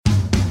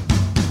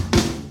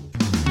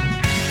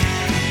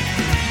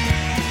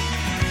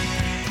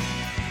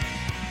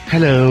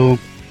Hello.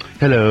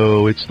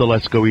 Hello, it's the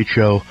Let's Go Eat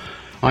Show.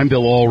 I'm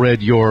Bill Allred,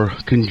 your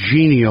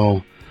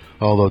congenial,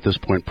 although at this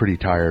point pretty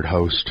tired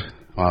host.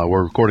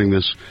 We're recording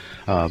this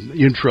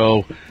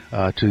intro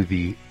to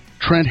the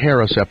Trent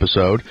Harris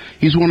episode.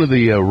 He's one of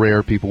the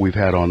rare people we've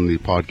had on the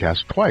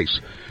podcast twice.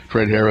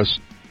 Trent Harris,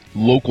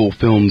 local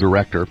film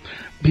director.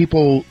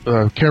 People,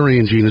 Carrie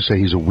and Gina say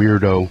he's a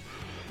weirdo.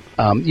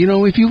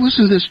 If you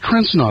listen to this,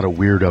 Trent's not a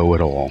weirdo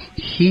at all.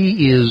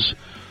 He is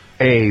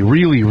A,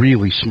 really,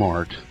 really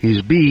smart.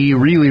 He's B,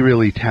 really,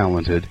 really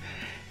talented.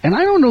 And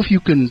I don't know if you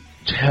can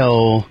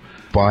tell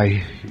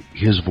by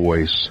his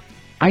voice,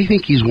 I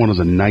think he's one of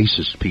the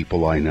nicest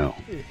people I know.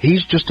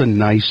 He's just a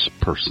nice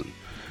person.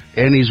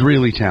 And he's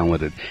really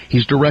talented.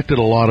 He's directed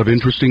a lot of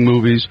interesting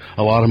movies,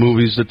 a lot of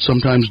movies that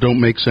sometimes don't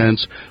make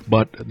sense,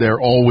 but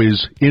they're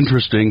always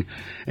interesting.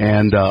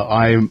 And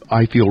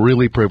I feel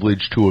really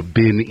privileged to have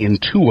been in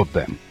two of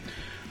them.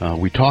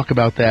 We talk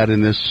about that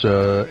in this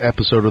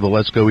episode of the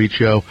Let's Go Eat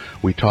Show.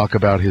 We talk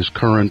about his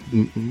current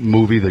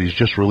movie that he's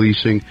just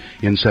releasing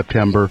in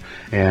September,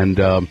 and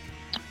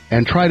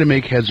try to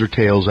make heads or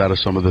tails out of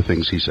some of the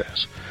things he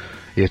says.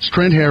 It's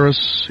Trent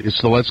Harris. It's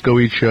the Let's Go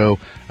Eat Show.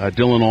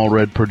 Dylan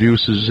Allred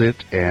produces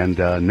it, and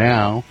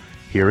now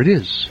here it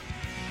is.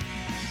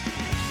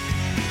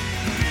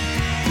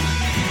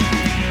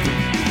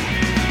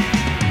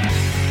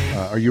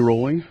 Are you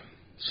rolling?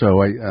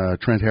 So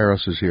Trent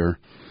Harris is here.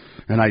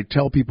 And I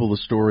tell people the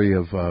story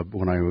of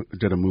when I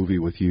did a movie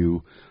with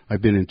you.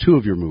 I've been in two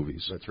of your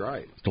movies. That's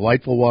right.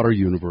 Delightful Water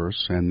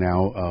Universe, and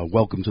now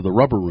Welcome to the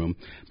Rubber Room.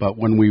 But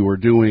when we were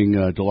doing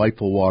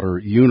Delightful Water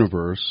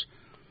Universe,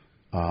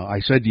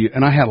 I said to you,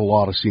 and I had a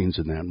lot of scenes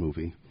in that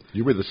movie.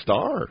 You were the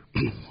star.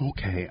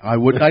 Okay, I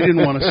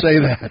didn't want to say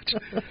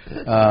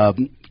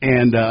that.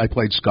 And I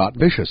played Scott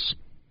Vicious.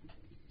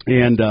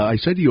 And I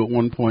said to you at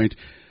one point,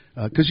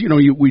 because,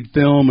 we'd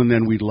film and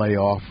then we'd lay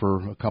off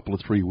for a couple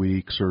of 3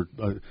 weeks or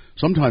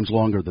sometimes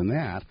longer than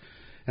that.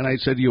 And I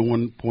said to you at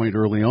one point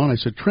early on, I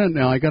said, Trent,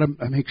 now I got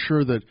to make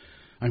sure that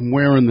I'm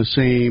wearing the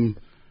same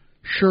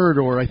shirt,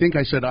 or I think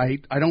I said, I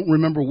don't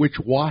remember which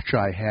watch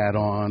I had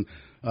on.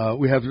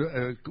 We have,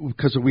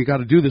 because we got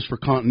to do this for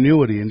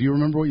continuity. And do you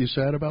remember what you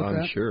said about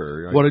that? I'm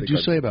sure. What did you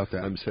say about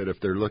that? I said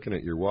if they're looking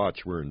at your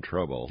watch, we're in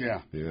trouble.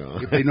 Yeah. Yeah.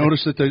 If they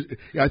notice that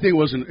I think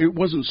it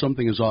wasn't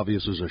something as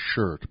obvious as a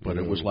shirt, but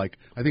it was like,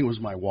 I think it was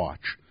my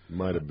watch.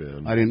 Might have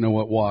been. I didn't know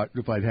what watch,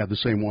 if I'd have the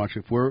same watch.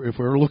 If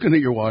we're looking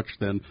at your watch,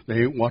 then they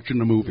ain't watching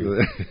the movie.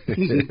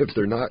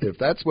 if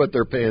that's what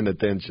they're paying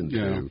attention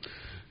to.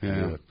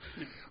 Yeah.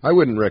 I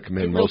wouldn't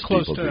recommend most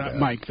people do that. Real close to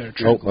that mic there,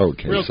 Trent. Oh,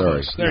 okay, Real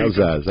sorry. Close. There How's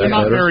that? Is that They're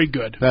not better? very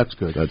good. That's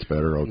good. That's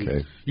better,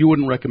 okay. You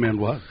wouldn't recommend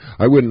what?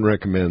 I wouldn't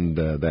recommend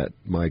that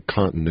my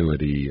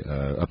continuity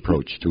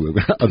approach to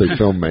other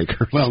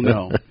filmmakers. Well,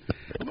 no.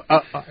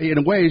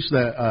 In ways,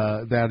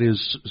 that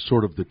is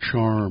sort of the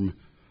charm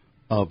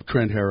of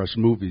Trent Harris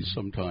movies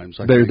sometimes.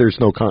 There's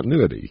no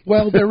continuity.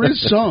 Well, there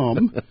is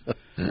some.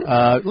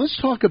 Let's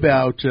talk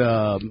about...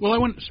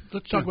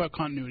 let's talk about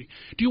continuity.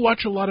 Do you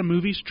watch a lot of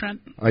movies,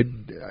 Trent?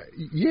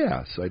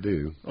 Yes, I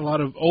do. A lot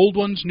of old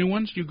ones, new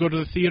ones? Do you go to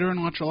the theater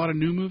and watch a lot of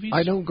new movies?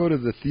 I don't go to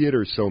the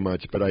theater so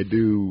much, but I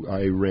do.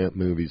 I rent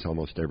movies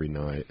almost every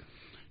night.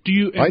 Do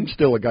you? I'm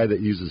still a guy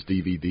that uses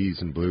DVDs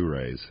and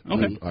Blu-rays.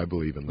 Okay. I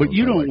believe in those. But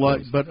you don't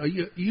like but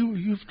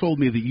you've told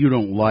me that you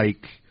don't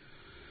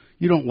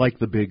like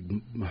the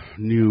big,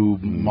 new,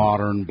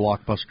 modern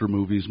blockbuster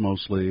movies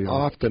mostly.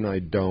 Often I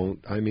don't.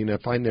 I mean,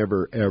 if I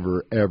never,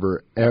 ever,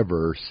 ever,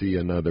 ever see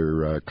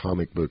another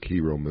comic book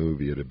hero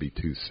movie, it'd be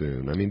too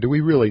soon. I mean, do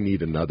we really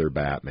need another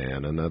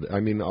Batman?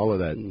 All of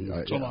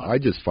that. I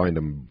just find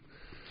them.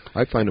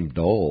 I find them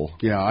dull.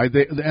 Yeah,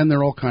 and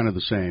they're all kind of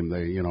the same.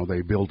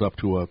 They build up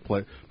to a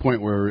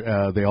point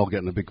where they all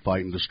get in a big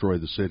fight and destroy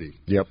the city.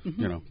 Yep.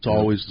 It's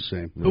always the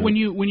same. But when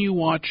you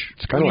watch,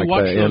 it's kind of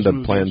like the end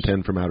of Plan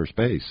 10 from Outer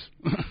Space.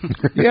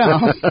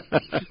 Yeah,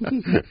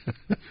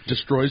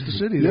 destroys the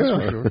city. That's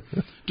for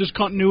sure. Does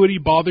continuity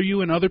bother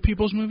you in other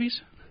people's movies?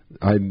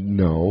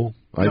 No.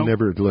 I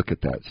never look at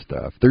that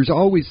stuff. There's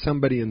always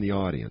somebody in the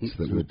audience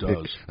that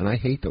does, and I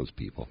hate those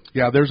people.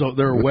 Yeah, there are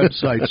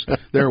websites.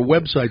 There are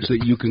websites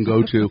that you can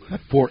go to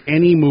for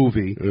any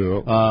movie,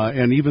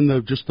 and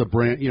even just the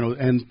brand.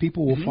 And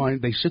people will find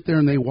they sit there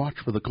and they watch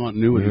for the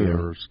continuity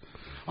errors.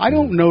 I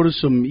don't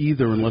notice them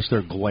either unless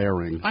they're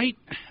glaring. I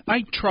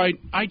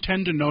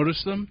tend to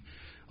notice them.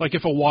 Like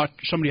if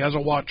somebody has a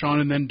watch on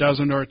and then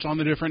doesn't, or it's on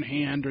a different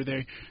hand, or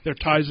their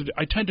ties.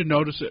 I tend to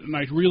notice it, and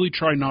I really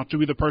try not to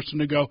be the person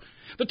to go,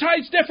 the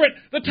tie's different.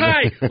 The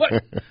tie,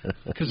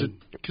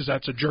 because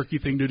that's a jerky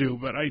thing to do.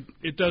 But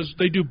it does.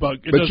 They do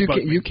bug. It but does you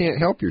bug me. You can't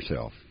help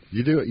yourself.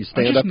 You do it. You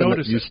I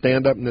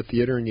stand up in the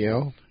theater and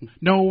yell.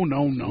 No.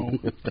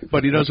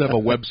 But he does have a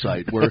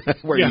website where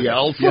he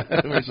yells.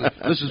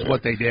 This is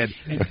what they did.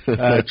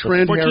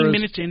 Trent 14 Harris,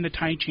 minutes in, the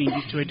tie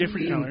changes to a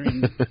different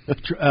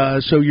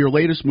color. So your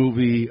latest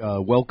movie,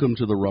 Welcome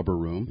to the Rubber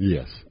Room.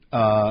 Yes.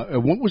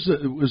 What was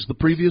the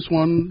previous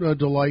one?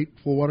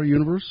 Delightful Water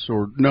Universe,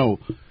 or no?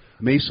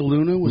 Mesa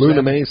Luna?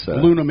 Luna Mesa.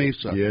 Luna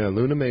Mesa. Yeah,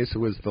 Luna Mesa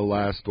was the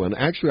last one.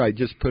 Actually, I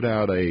just put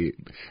out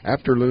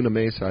after Luna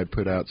Mesa, I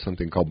put out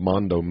something called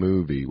Mondo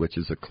Movie, which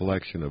is a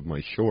collection of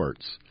my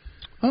shorts.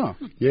 Huh.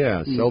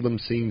 Yeah, seldom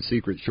seen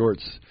secret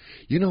shorts.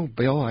 You know,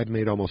 Bill, I've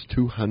made almost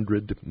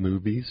 200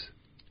 movies.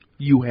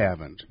 You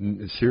haven't.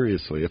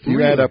 Seriously. If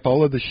you add up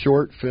all of the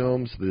short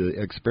films, the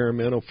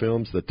experimental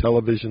films, the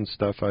television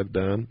stuff I've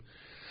done,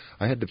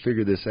 I had to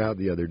figure this out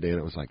the other day, and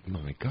it was like,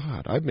 my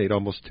God, I've made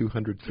almost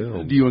 200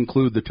 films. Do you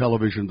include the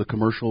television, the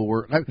commercial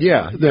work?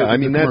 Yeah, I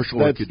mean, the that's commercial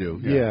work you do.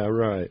 Yeah,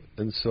 right.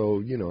 And so,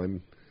 you know,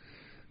 I'm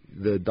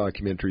the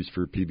documentaries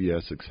for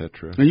PBS,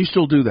 etc. And you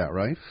still do that,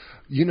 right?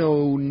 You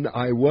know,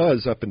 I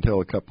was up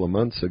until a couple of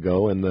months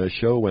ago, and the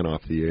show went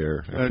off the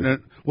air.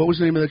 What was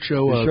the name of that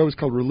show? The show was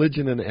called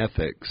Religion and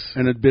Ethics.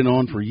 And it had been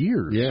on for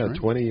years. Yeah, right?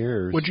 20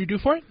 years. What'd you do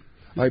for it?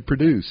 I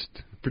produced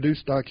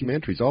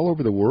documentaries all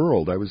over the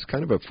world. I was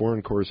kind of a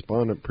foreign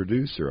correspondent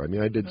producer. I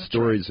mean, I did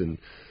stories in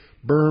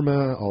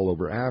Burma, all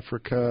over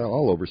Africa,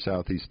 all over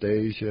Southeast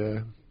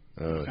Asia,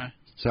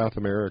 South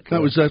America.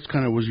 That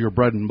kind of was your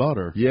bread and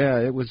butter. Yeah,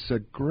 it was a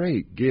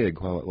great gig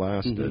while it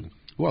lasted. Mm-hmm.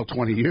 Well,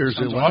 20 years.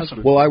 Sounds it lasted.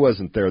 awesome. Well, I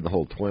wasn't there the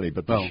whole 20,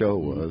 but the show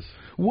was.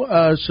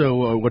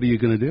 So what are you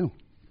going to do?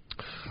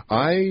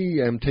 I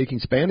am taking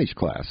Spanish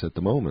class at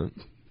the moment.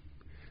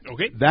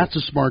 Okay. That's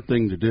a smart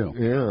thing to do.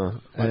 Yeah.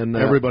 And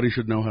everybody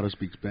should know how to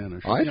speak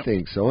Spanish. I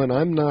think so, and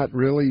I'm not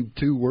really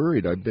too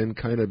worried. I've been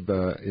kind of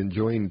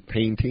enjoying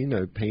painting.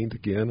 I paint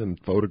again and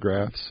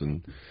photographs,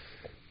 and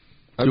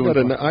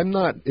I'm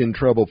not in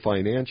trouble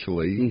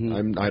financially.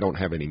 Mm-hmm. I don't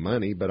have any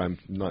money, but I'm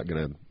not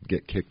going to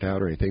get kicked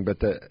out or anything. But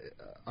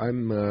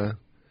I'm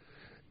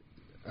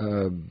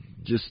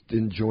just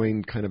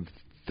enjoying kind of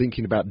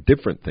thinking about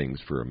different things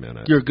for a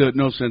minute. You're good.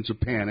 No sense of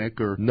panic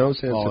or no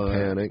sense of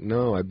panic.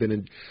 No,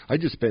 I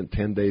just spent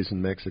 10 days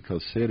in Mexico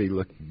City.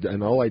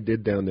 And all I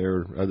did down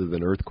there, other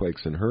than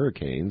earthquakes and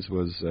hurricanes,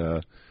 was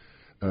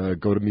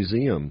go to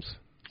museums.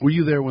 Were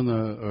you there when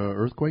the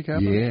earthquake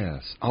happened?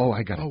 Yes. Oh,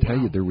 I got to tell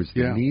you, there was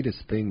the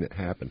neatest thing that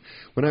happened.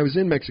 When I was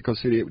in Mexico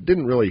City, it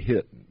didn't really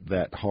hit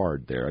that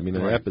hard there. I mean,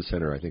 the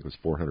epicenter, I think, was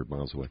 400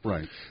 miles away.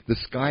 Right. The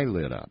sky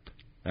lit up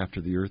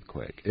after the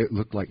earthquake. It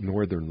looked like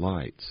northern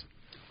lights.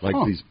 Like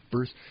these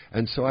bursts.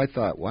 And so I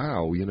thought,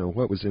 wow, you know,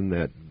 what was in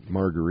that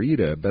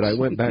margarita? But I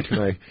went back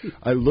and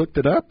I looked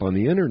it up on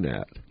the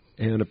Internet.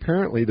 And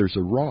apparently there's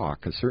a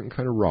certain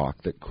kind of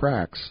rock that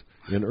cracks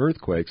in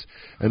earthquakes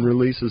and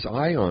releases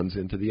ions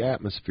into the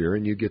atmosphere,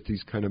 and you get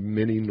these kind of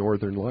mini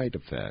northern light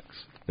effects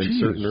in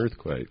certain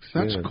earthquakes.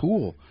 That's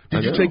cool.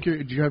 Did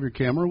you have your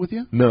camera with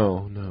you?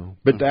 No.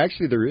 But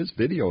actually there is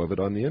video of it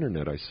on the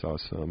Internet. I saw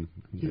some.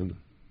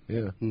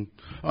 Yeah.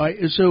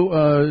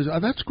 So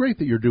that's great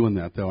that you're doing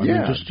that, though. I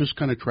mean, just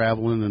kind of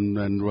traveling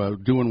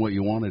and doing what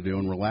you want to do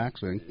and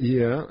relaxing.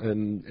 Yeah,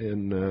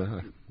 and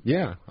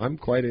I'm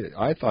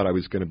I thought I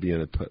was going to be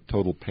in a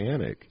total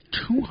panic.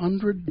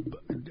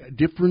 200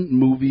 different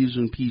movies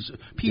and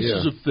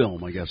pieces of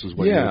film, I guess is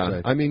what you would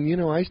say. I mean, you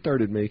know, I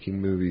started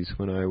making movies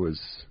when I was,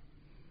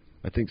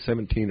 I think,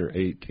 17 or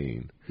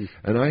 18.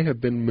 And I have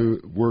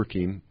been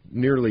working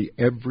nearly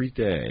every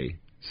day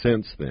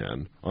since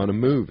then on a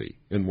movie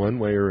in one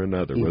way or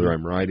another, whether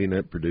I'm writing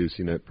it,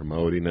 producing it,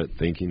 promoting it,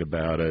 thinking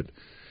about it.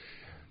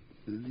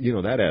 You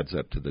know, that adds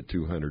up to the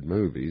 200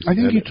 movies. I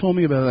think you told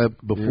me about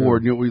that before.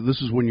 Yeah. You know,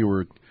 this is when you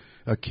were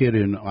a kid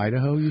in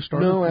Idaho you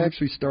started? No, I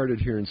actually started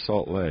here in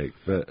Salt Lake,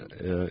 but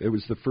it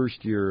was the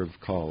first year of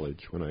college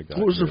when I got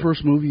What was here. the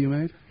first movie you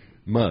made?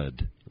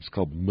 Mud. It's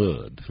called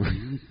Mud.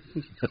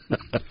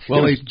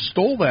 Well, they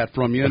stole that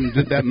from you and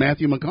did that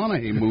Matthew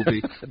McConaughey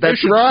movie.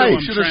 That's right.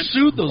 Should have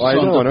sued those I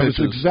know, and it was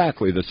bitches.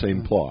 exactly the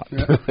same plot.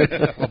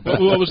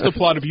 What was the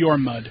plot of your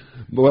Mud?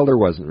 Well, there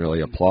wasn't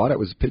really a plot. It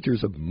was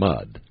pictures of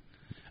mud.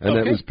 And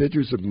it was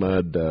pictures of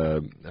mud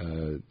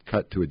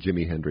cut to a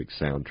Jimi Hendrix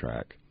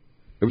soundtrack.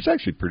 It was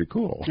actually pretty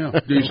cool. Yeah.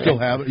 Do you still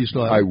have it? You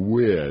still have it? I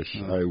wish.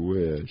 I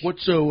wish.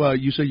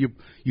 You say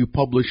you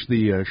published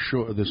the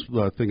this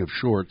thing of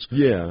shorts.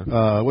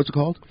 Yeah. What's it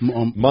called?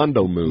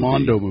 Mondo Movie.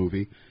 Mondo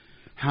Movie.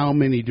 How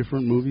many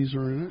different movies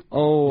are in it?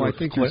 Oh, I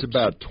think there's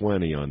about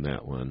 20 on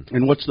that one.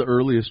 And what's the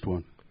earliest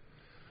one?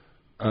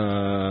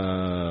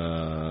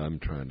 I'm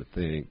trying to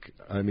think.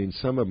 I mean,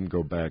 some of them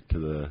go back to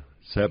the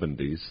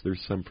 70s. There's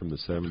some from the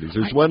 70s.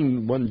 There's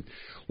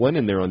one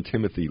in there on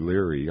Timothy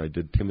Leary. I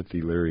did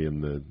Timothy Leary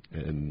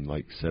in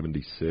like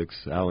 76.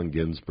 Allen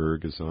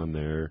Ginsberg is on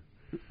there.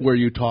 Where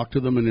you talked to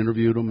them and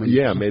interviewed them?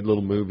 And made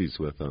little movies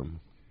with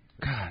them.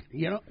 God,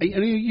 you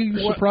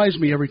surprise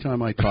me every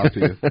time I talk to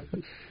you.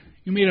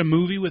 You made a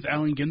movie with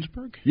Allen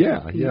Ginsberg?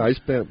 Yeah. I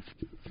spent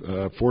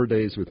 4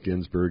 days with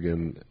Ginsberg,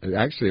 and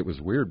actually it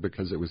was weird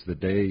because it was the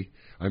day.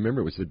 I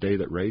remember it was the day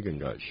that Reagan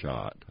got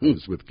shot. I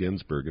was with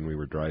Ginsberg, and we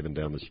were driving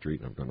down the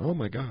street, and I'm going, "Oh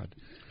my God!"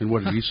 And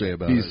what did he say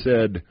about it? He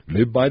said,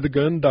 "Live by the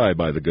gun, die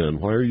by the gun.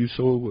 Why are you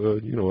so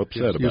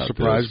upset about this? You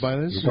surprised by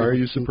this? Why are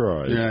you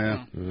surprised?"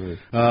 Yeah.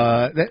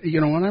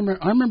 When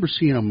I remember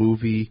seeing a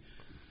movie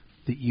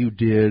that you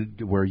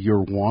did where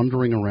you're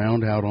wandering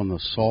around out on the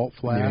salt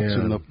flats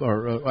and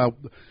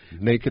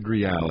Naked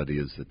Reality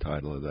is the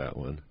title of that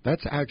one.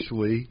 That's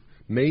actually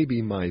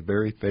maybe my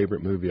very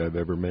favorite movie I've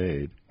ever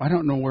made. I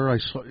don't know where I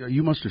saw.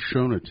 You must have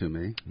shown it to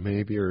me.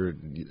 Maybe, or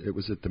it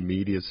was at the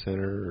Media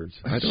Center. Or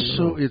I don't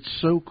know. It's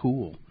so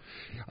cool.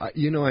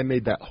 I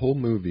made that whole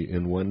movie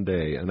in one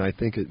day, and I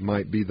think it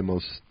might be the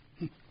most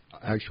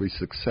actually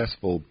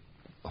successful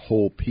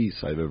whole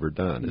piece I've ever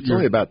done. It's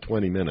only about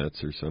 20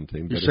 minutes or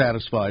something. You're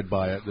satisfied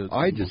by it?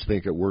 I just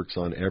think it works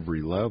on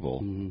every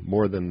level,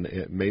 more than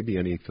maybe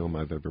any film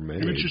I've ever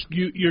made.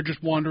 You're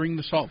just wandering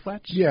the salt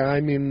flats? Yeah,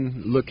 I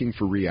mean, looking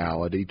for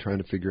reality, trying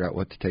to figure out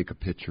what to take a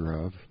picture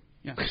of.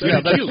 Yeah, so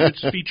that's you.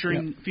 It's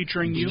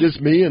featuring you. It's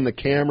just me and the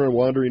camera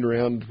wandering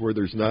around where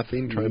there's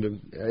nothing, trying to...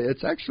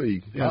 It's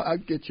actually... I'll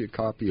get you a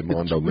copy of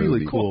Mondo Movie. It's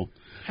really cool.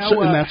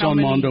 And that's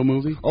on Mondo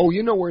Movie? Oh,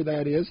 you know where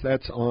that is?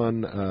 That's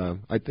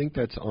on, I think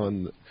that's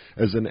on,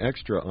 as an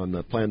extra on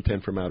the Plan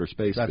 10 from Outer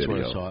Space video. That's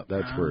where I saw it.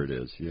 That's where it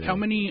is, yeah. How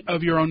many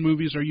of your own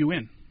movies are you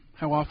in?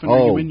 How often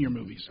are you in your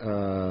movies?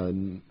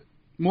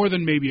 More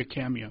than maybe a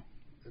cameo.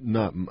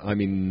 Not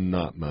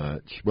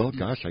much. Well,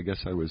 gosh, I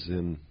guess I was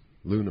in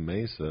Luna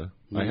Mesa.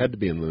 I had to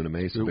be in Luna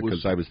Mesa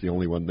because I was the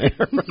only one there.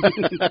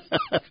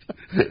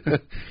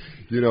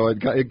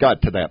 It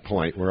got to that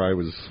point where I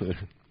was...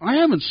 I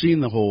haven't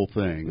seen the whole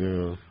thing.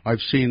 Yeah.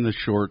 I've seen the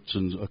shorts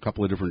and a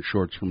couple of different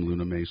shorts from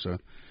Luna Mesa.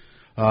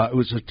 It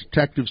was a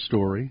detective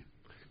story.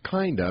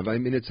 Kind of. I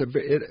mean,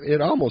 it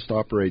almost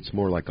operates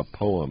more like a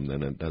poem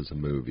than it does a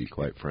movie,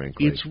 quite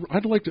frankly.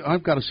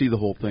 I've got to see the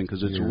whole thing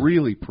because it's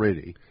really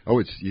pretty. Oh,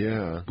 it's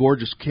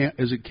gorgeous.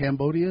 Is it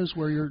Cambodia? Is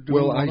where you're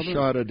doing? Well, I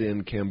shot it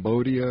in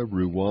Cambodia,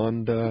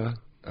 Rwanda,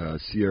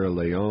 Sierra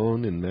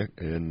Leone,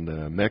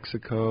 in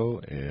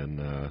Mexico,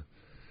 and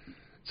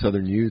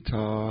southern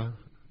Utah.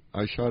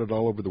 I shot it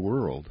all over the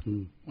world.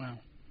 Wow.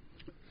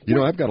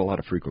 I've got a lot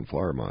of frequent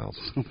flyer miles.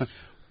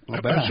 I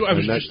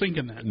was just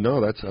thinking that.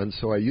 No,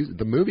 so I used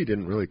the movie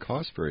didn't really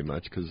cost very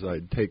much because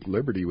I'd take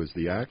Liberty was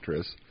the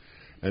actress,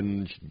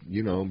 and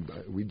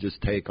we'd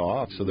just take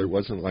off. So there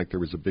wasn't like there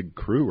was a big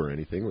crew or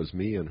anything. It was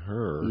me and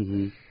her.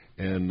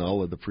 And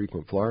all of the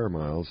frequent flyer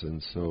miles,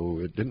 and so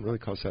it didn't really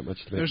cost that much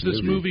to make. There's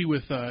this movie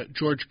with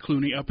George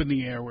Clooney, Up in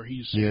the Air, where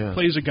he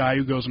plays a guy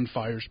who goes and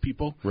fires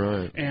people,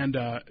 right? And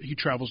he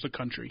travels the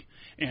country,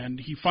 and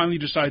he finally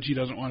decides he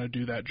doesn't want to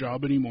do that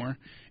job anymore,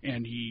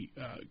 and he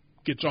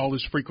gets all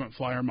his frequent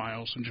flyer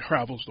miles and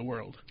travels the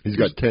world. He's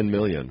got 10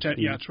 million.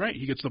 Yeah, that's right.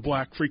 He gets the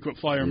black frequent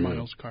flyer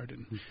miles card.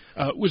 And,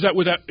 would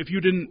that if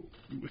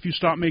you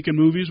stopped making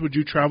movies, would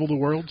you travel the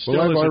world still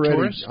as a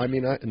tourist? I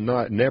mean,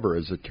 never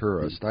as a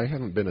tourist. I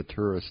haven't been a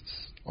tourist.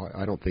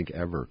 I don't think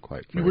ever.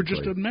 Quite frankly, you were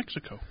just in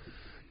Mexico.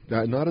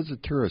 Not as a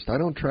tourist. I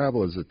don't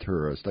travel as a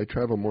tourist. I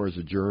travel more as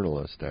a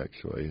journalist.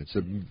 Actually, it's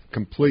a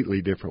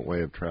completely different way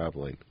of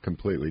traveling.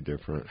 Completely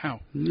different. How?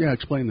 Yeah,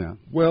 explain that.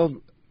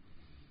 Well.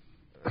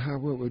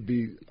 What would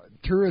be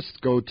tourists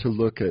go to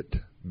look at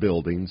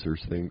buildings or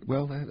things?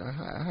 Well,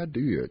 how do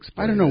you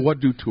explain? I don't know.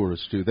 What do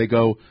tourists do? They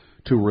go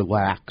to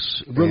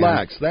relax.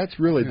 That's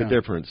really the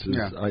difference.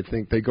 I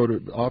think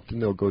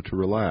often they'll go to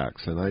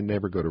relax, and I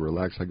never go to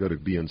relax. I go to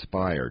be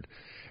inspired,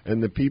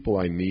 and the people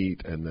I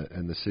meet and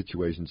the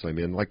situations I'm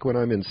in. Like when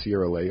I'm in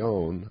Sierra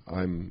Leone,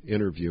 I'm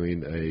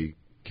interviewing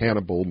a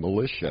cannibal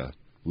militia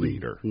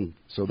leader.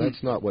 So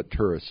that's not what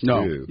tourists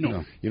do.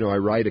 No. I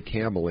ride a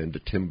camel into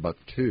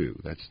Timbuktu.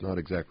 That's not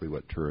exactly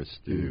what tourists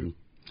do.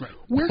 Right.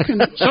 Where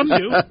can some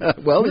do?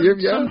 Well,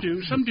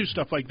 some do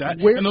stuff like that,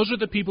 and those are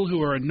the people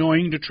who are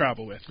annoying to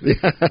travel with.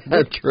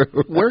 Yeah,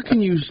 true. Where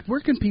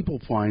can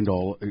people find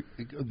all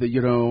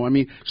the? I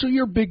mean, so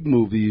your big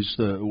movies,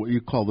 what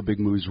you call the big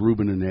movies,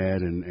 Ruben and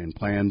Ed and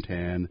Plan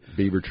 10,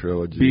 Beaver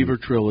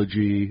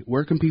Trilogy.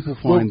 Where can people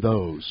find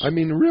those? I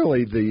mean,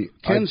 really,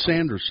 Ken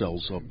Sanders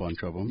sells a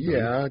bunch of them.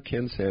 Yeah,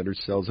 Ken Sanders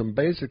sells them.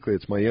 Basically,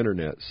 it's my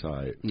internet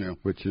site,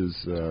 which is.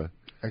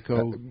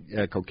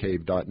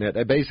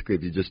 EchoCave.net. Basically,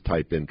 if you just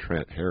type in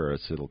Trent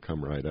Harris, it'll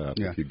come right up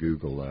if you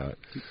Google that.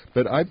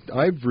 But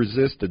I've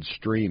resisted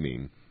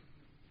streaming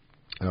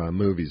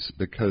movies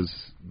because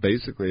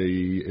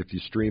basically, if you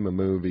stream a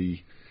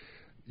movie,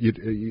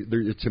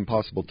 it's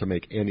impossible to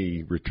make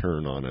any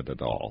return on it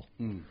at all.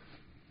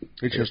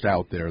 It's just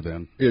out there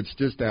then. It's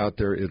just out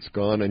there. It's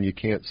gone, and you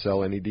can't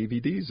sell any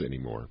DVDs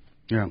anymore.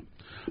 Yeah.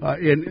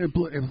 And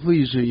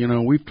please,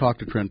 we've talked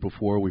to Trent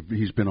before.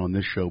 He's been on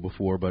this show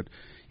before, but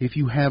if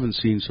you haven't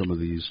seen some of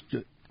these,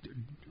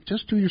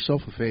 just do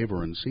yourself a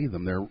favor and see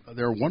them.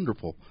 They're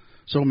wonderful.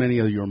 So many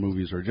of your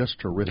movies are just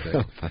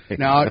terrific.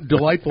 Now,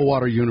 Delightful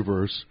Water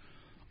Universe,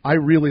 I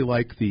really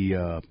like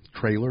the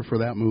trailer for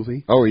that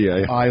movie. Oh,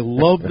 yeah. I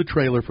love the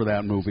trailer for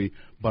that movie,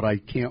 but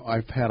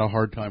I've had a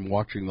hard time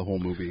watching the whole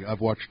movie.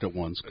 I've watched it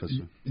once.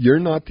 You're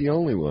not the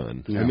only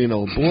one. Yeah. I mean,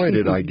 boy,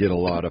 did I get a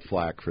lot of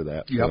flack for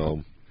that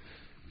film.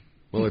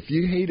 Well, if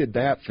you hated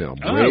that film,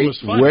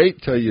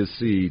 wait till you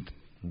see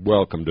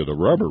Welcome to the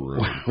Rubber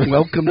Room.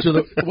 Welcome to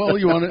the... Well,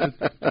 you want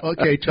to...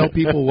 Okay, tell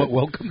people what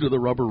Welcome to the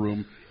Rubber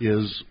Room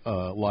is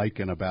like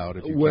and about.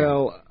 If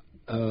you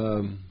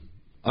can.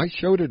 I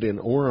showed it in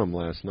Orem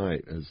last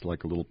night as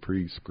like a little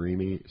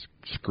pre-screening.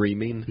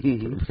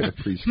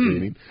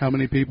 How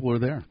many people were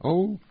there?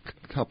 Oh,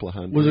 a couple of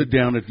hundred. Was it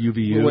down at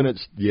UVU? Well, when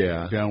it's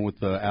down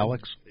with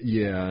Alex.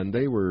 Yeah, and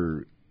they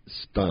were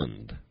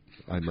stunned.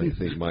 I might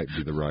think might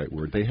be the right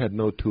word. They had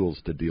no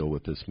tools to deal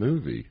with this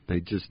movie.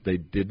 They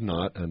did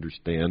not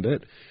understand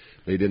it.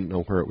 They didn't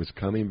know where it was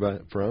coming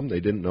from. They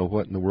didn't know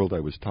what in the world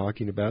I was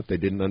talking about. They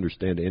didn't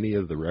understand any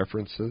of the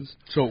references.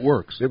 So it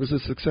works. It was a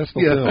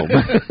successful film.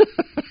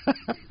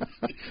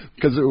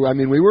 Because, I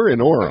mean, we were in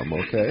Orem,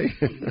 okay?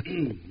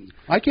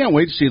 I can't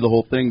wait to see the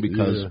whole thing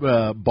because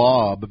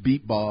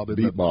Beat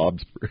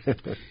Bob's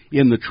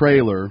in the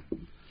trailer.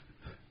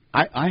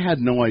 I had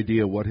no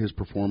idea what his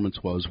performance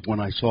was when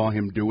I saw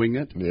him doing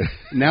it. Yeah.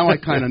 Now I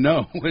kind of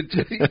know.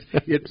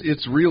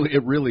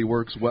 It really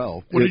works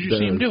well. What did you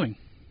see him doing?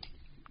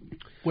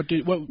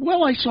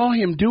 Well, I saw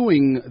him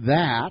doing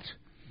that,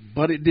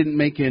 but it didn't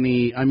make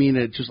any. I mean,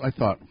 I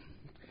thought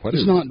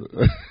he's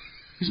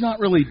not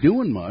really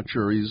doing much,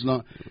 or he's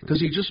not, because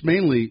he just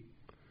mainly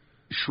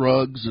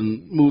shrugs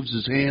and moves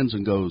his hands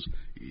and goes,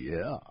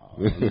 yeah.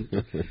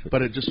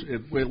 But at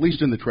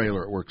least in the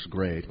trailer, it works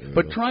great. Yeah.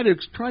 But try to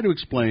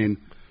explain.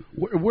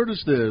 Where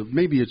does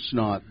maybe it's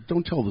not.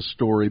 Don't tell the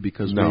story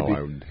because no, maybe,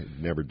 I would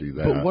never do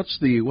that. But what's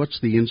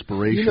the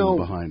inspiration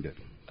behind it?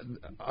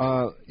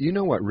 You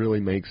know what really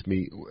makes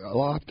me,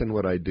 often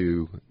what I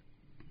do,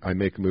 I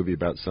make a movie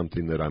about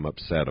something that I'm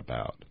upset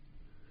about.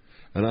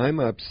 And I'm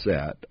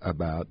upset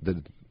about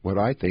what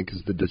I think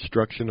is the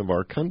destruction of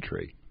our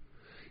country.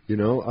 You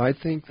know, I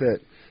think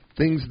that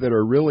things that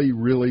are really,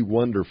 really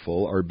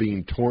wonderful are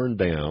being torn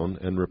down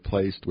and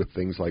replaced with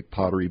things like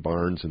Pottery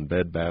Barns and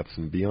Bed Baths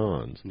and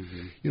Beyonds.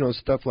 Mm-hmm. You know,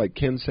 stuff like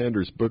Ken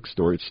Sanders'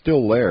 bookstore, it's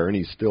still there and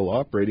he's still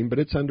operating, but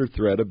it's under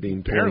threat of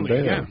being torn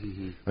down. Yeah.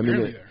 Mm-hmm. I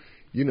mean,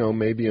 you know,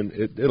 maybe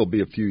it'll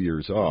be a few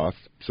years off,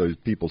 so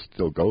people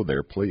still go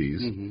there,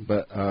 please. Mm-hmm.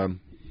 But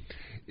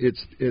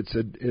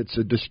it's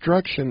a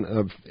destruction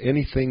of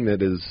anything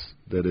that is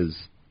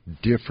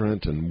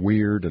different and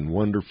weird and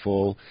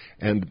wonderful,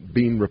 and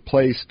being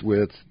replaced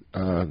with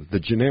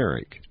the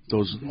generic.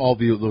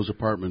 Those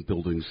apartment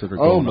buildings that are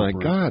going my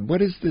God!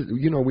 What is this?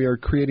 You know, we are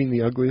creating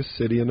the ugliest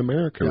city in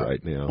America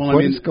right now. Well,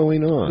 what is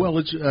going on? Well,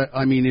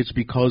 it's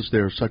because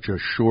there's such a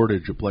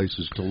shortage of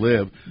places to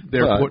live.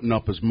 They're putting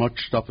up as much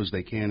stuff as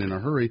they can in a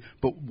hurry.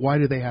 But why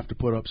do they have to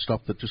put up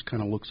stuff that just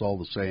kind of looks all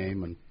the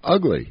same and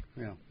ugly?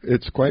 Yeah,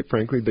 it's quite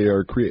frankly they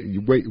are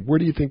creating. Wait, where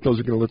do you think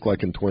those are going to look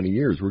like in 20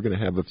 years? We're going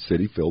to have a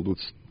city filled with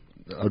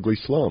ugly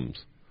slums.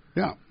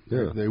 Yeah.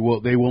 Yeah. They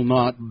will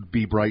not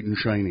be bright and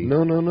shiny.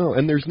 No.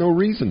 And there's no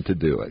reason to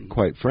do it,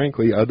 quite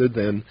frankly, other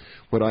than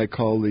what I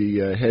call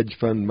the hedge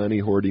fund money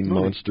hoarding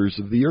monsters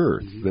of the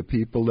earth, the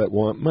people that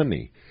want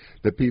money,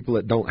 the people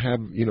that don't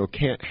have,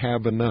 can't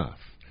have enough.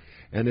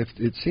 And if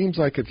it seems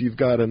like if you've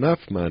got enough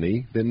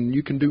money, then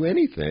you can do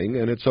anything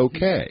and it's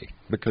okay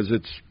because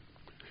it's,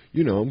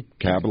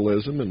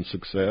 capitalism and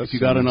success. If you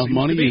got enough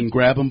money, you can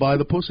grab them by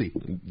the pussy.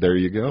 There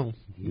you go.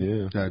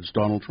 Yeah, that's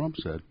Donald Trump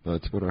said.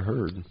 That's what I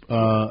heard.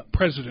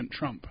 President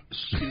Trump.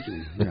 Excuse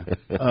me.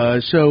 Yeah.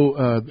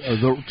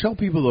 Tell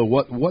people though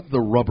what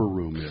the Rubber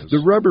Room is. The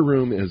Rubber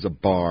Room is a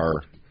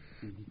bar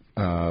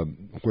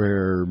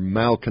where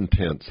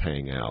malcontents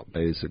hang out,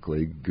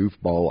 basically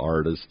goofball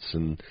artists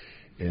and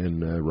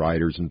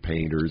writers and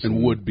painters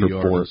and would-be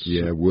artists.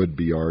 Yeah,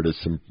 would-be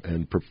artists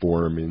and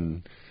perform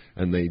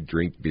and they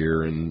drink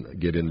beer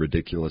and get in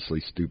ridiculously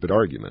stupid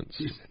arguments.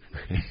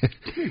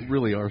 They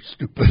really are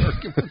stupid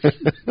arguments.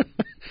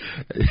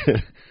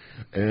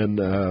 And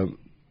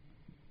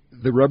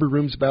the Rubber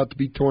Room's about to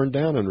be torn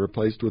down and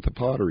replaced with a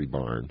Pottery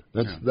Barn.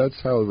 That's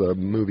how the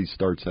movie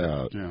starts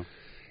out. Yeah.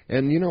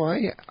 And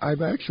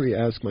I've actually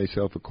asked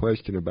myself a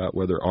question about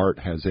whether art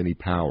has any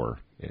power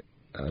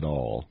at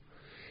all.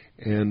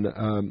 And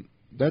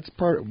that's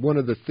one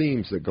of the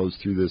themes that goes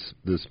through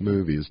this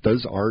movie is,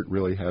 does art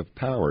really have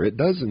power? It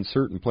does in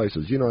certain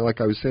places.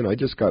 Like I was saying, I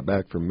just got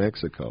back from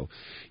Mexico.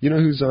 You know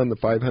who's on the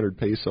 500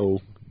 peso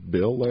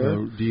bill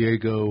there?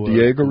 Diego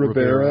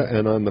Rivera,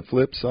 and on the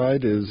flip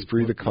side is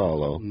Frida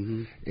Kahlo.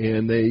 Mm-hmm.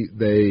 And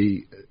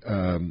they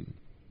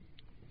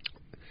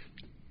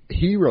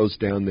heroes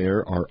down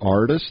there are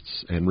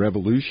artists and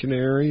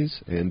revolutionaries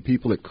and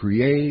people that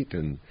create,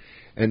 and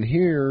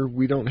here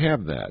we don't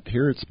have that.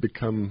 Here it's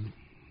become...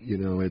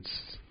 it's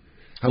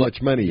how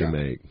much money you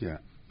make. Yeah.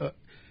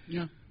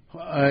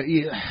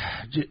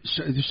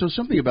 So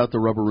something about the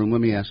Rubber Room,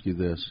 let me ask you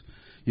this.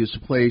 It's a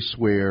place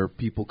where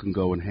people can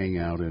go and hang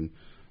out and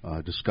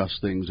discuss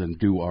things and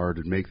do art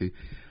and make things.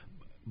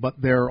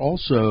 But there are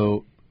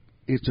also...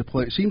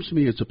 It seems to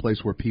me it's a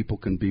place where people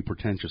can be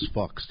pretentious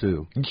fucks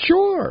too.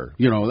 Sure,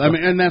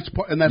 and that's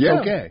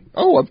okay.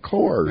 Oh, of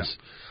course.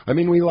 Yeah. I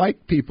mean, we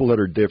like people that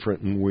are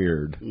different and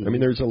weird. Mm-hmm. I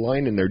mean, there's a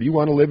line in there. Do you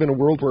want to live in a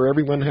world where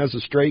everyone has a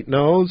straight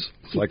nose?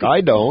 It's like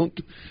I don't.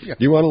 Yeah.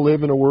 Do you want to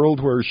live in a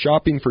world where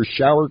shopping for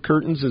shower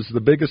curtains is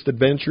the biggest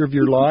adventure of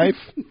your life?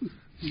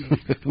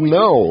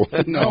 No.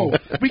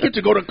 We get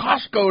to go to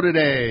Costco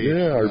today.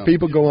 Yeah, or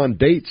people go on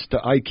dates to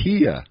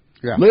IKEA.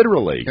 Yeah.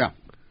 Literally. Yeah.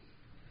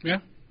 Yeah.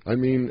 I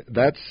mean,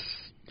 that's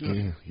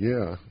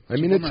yeah. I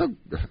mean,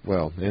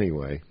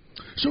 anyway.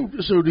 So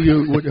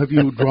have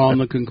you drawn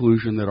the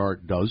conclusion that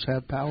art does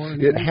have power?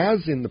 It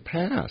has in the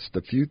past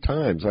a few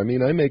times. I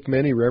mean, I make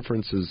many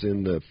references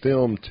in the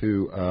film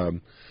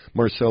to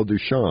Marcel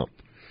Duchamp,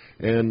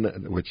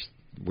 and which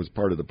was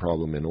part of the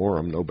problem in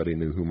Orem. Nobody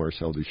knew who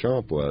Marcel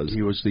Duchamp was.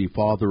 He was the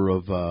father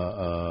of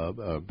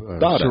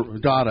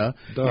Dada.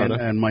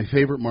 And my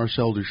favorite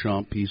Marcel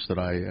Duchamp piece that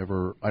I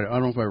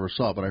don't know if I ever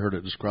saw it, but I heard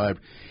it described.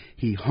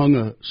 He hung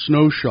a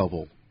snow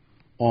shovel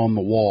on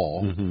the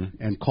wall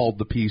and called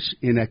the piece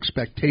 "In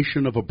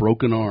Expectation of a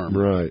Broken Arm."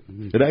 Right.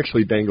 It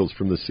actually dangles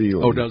from the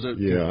ceiling. Oh, does it?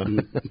 Yeah.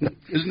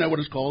 Isn't that what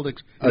it's called?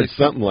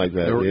 Something like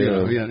that,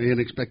 In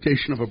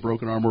expectation of a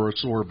broken arm or a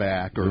sore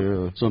back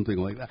or something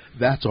like that.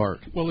 That's art.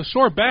 Well, a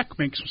sore back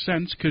makes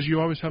sense because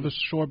you always have a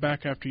sore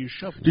back after you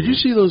shovel. Did you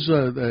see those?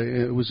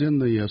 It was in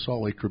the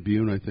Salt Lake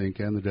Tribune, I think,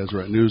 and the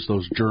Deseret News,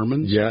 those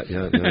Germans. Yeah.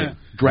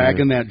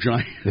 Dragging that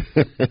giant.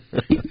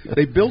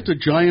 They built a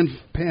giant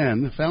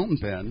fountain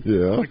pen.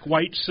 Yeah. Like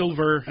white,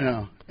 silver.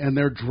 Yeah. And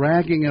they're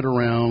dragging it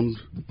around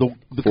the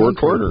four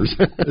country. Corners.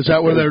 Is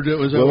that where they're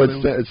doing?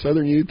 It's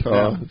southern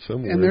Utah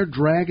somewhere. And they're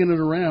dragging it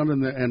around,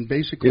 and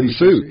basically in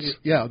suits.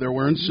 Yeah, they're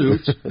wearing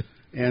suits,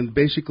 and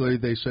basically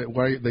they say,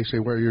 "Why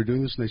are you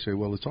doing this?" And they say,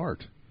 "Well, it's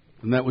art,"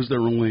 and that was their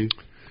only.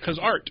 Because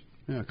art.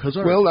 Yeah, because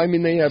art. Well, I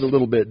mean, they have a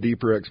little bit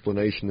deeper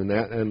explanation than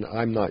that, and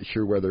I'm not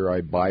sure whether I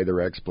buy their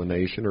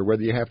explanation or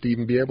whether you have to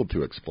even be able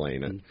to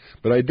explain it.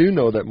 But I do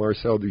know that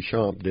Marcel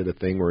Duchamp did a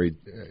thing where I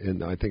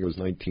think it was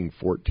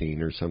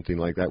 1914 or something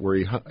like that, where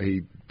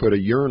he put a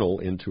urinal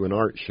into an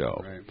art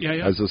show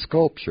as a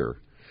sculpture.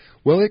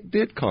 Well, it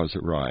did cause a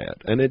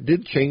riot, and it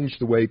did change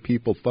the way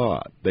people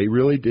thought. They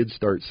really did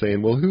start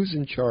saying, well, who's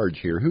in charge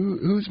here?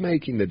 Who's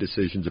making the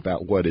decisions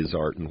about what is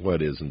art and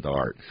what isn't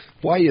art?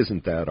 Why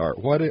isn't that art?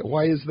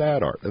 Why is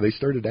that art? And they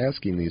started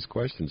asking these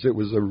questions. It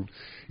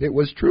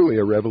was truly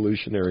a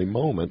revolutionary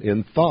moment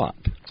in thought.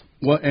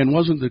 Well, and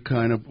wasn't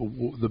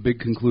the big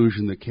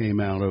conclusion that came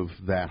out of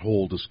that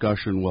whole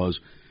discussion was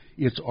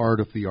it's art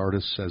if the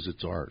artist says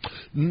it's art?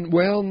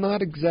 Well,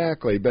 not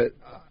exactly, but...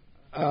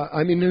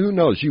 I mean, who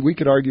knows? We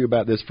could argue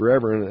about this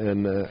forever,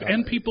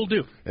 and people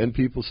do, and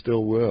people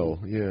still will.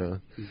 Yeah,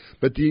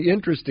 but the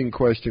interesting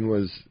question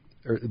was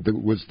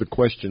the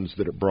questions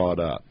that it brought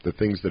up, the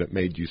things that it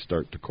made you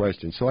start to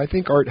question. So I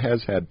think art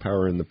has had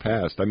power in the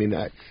past. I mean,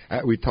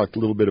 we talked a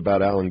little bit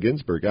about Allen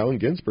Ginsberg. Allen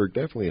Ginsberg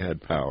definitely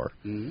had power.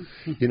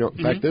 Mm-hmm. You know,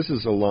 in fact, this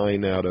is a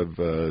line out of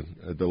the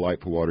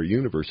Delightful Water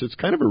Universe. It's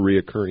kind of a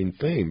reoccurring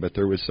theme, but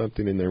there was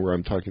something in there where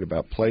I'm talking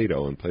about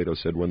Plato, and Plato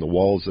said, "When the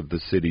walls of the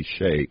city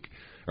shake."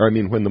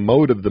 When the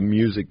mode of the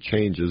music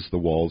changes, the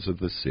walls of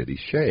the city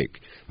shake.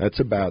 That's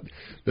about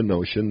the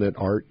notion that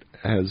art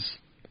has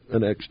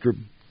an extra,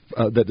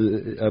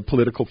 a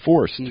political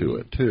force to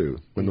it, too.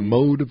 When the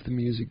mode of the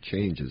music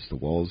changes, the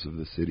walls of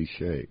the city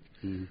shake.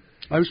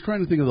 I was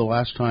trying to think of the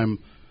last time,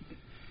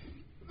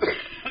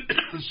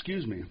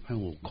 excuse me, I'm a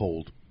little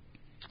cold,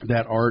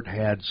 that art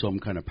had some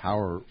kind of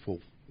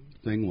powerful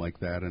thing like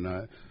that, and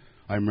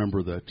I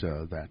remember that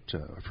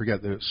I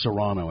forget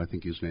Serrano, I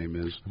think his name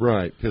is.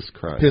 Right, Piss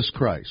Christ. Piss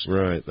Christ.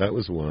 Right, that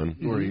was one.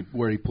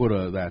 Where he put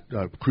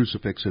that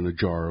crucifix in a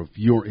jar of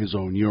his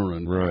own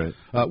urine. Right.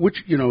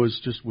 Which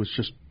was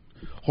just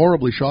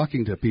horribly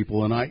shocking to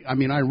people. And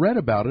I read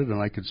about it,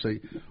 and I could say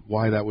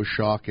why that was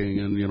shocking,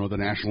 and the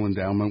National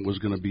Endowment was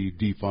going to be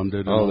defunded.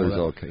 And all there's that.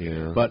 okay,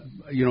 yeah. But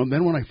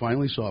then when I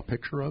finally saw a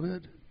picture of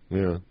it,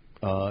 yeah.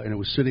 And it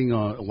was sitting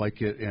on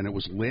and it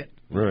was lit.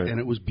 Right. And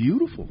it was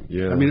beautiful.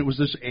 Yeah. I mean, it was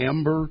this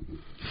amber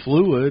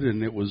fluid,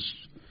 and it was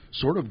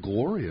sort of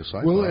glorious,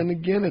 I thought. And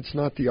again, it's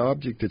not the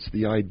object, it's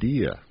the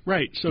idea.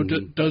 Right. So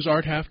does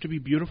art have to be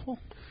beautiful?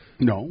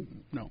 No.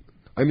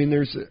 I mean,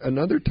 there's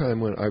another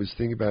time when I was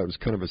thinking about it was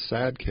kind of a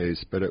sad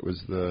case, but it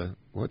was the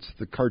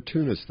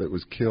cartoonist that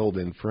was killed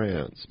in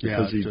France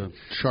because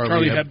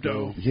Charlie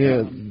Hebdo.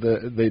 Yeah,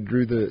 they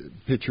drew the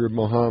picture of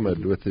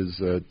Muhammad with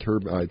his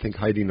turban, I think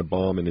hiding a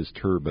bomb in his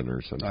turban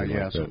or something like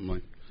that. Something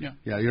like.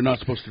 Yeah, you're not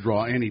supposed to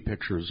draw any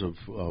pictures of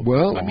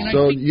well,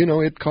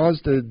 it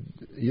caused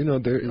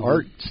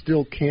art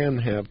still can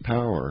have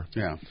power.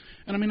 Yeah.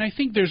 And I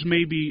think there's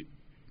maybe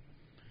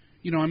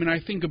I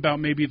think about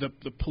maybe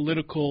the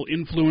political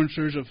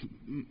influencers of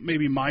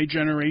maybe my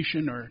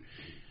generation, or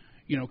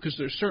because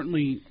there's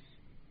certainly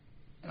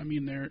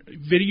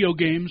video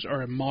games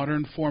are a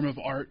modern form of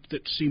art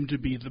that seem to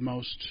be the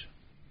most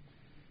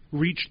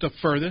reach the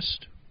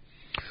furthest.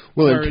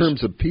 Well, in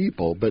terms of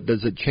people, but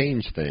does it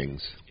change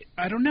things?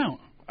 I don't know.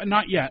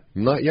 Not yet.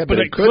 Not yet, but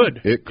it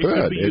could. It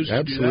could. It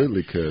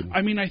absolutely could.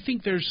 I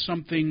think there's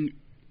something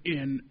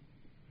in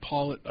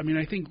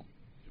I think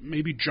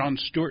maybe Jon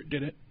Stewart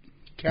did it.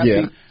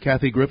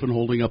 Kathy Griffin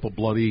holding up a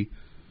bloody,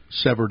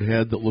 severed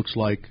head that looks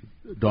like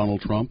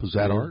Donald Trump. Is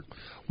that art?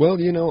 Well,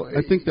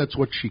 I think that's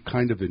what she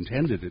kind of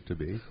intended it to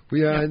be.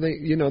 Well, yeah, I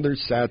think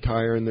there's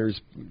satire and there's,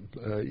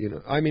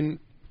 I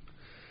don't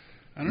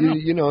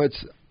know.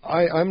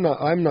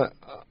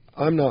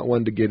 I'm not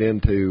one to get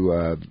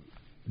into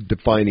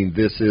defining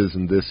this is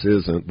and this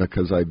isn't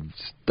because I've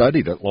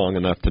studied it long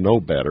enough to know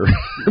better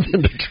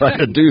than to try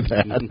to do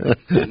that.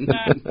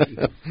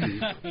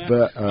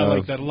 But I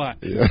like that a lot.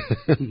 Yeah.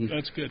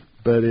 That's good.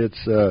 But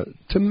it's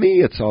to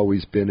me, it's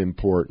always been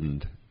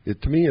important.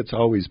 It's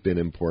always been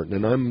important,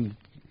 and I'm.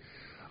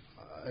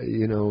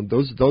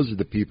 Those are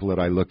the people that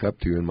I look up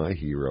to in my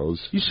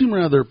heroes. You seem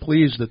rather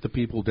pleased that the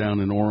people down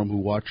in Orem who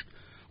watched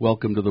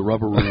Welcome to the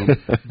Rubber Room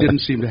didn't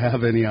seem to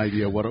have any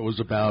idea what it was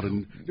about,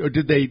 or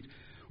did they?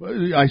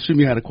 I assume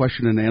you had a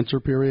question and answer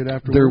period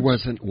afterwards? There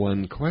wasn't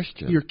one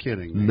question. You're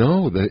kidding me.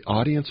 No, the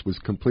audience was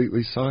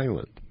completely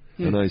silent.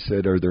 And I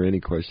said, "Are there any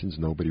questions?"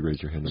 Nobody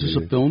raised your hand. Was this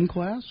a film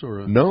class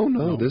or?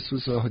 No. This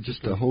was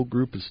just a whole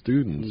group of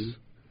students.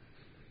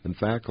 And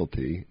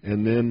faculty,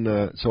 and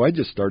then so I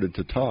just started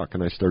to talk,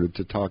 and I started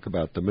to talk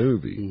about the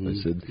movie. I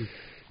said,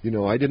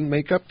 I didn't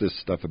make up this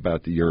stuff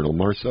about the urinal.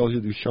 Marcel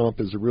Duchamp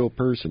is a real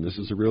person. This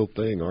is a real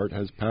thing. Art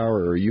has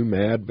power. Are you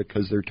mad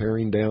because they're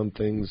tearing down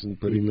things and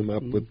putting them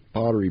up with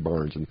pottery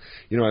barns? And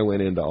I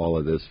went into all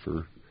of this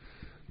for.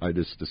 I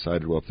just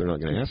decided, well, if they're not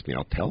going to ask me,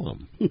 I'll tell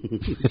them.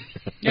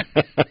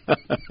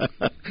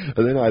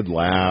 And then I'd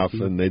laugh,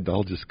 and they'd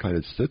all just kind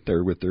of sit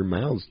there with their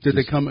mouths. Did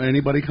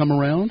anybody come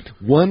around?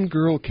 One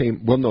girl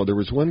came. Well, no, there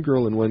was one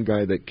girl and one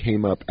guy that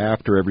came up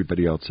after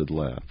everybody else had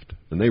left,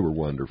 and they were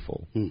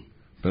wonderful.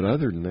 But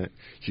other than that,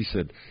 she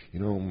said,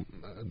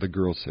 the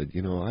girl said,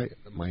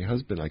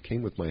 I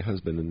came with my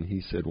husband, and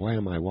he said, why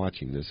am I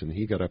watching this? And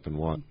he got up and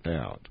walked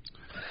out.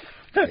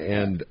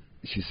 And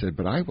she said,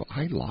 but I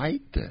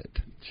liked it.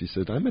 She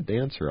said, I'm a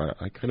dancer.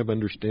 I kind of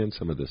understand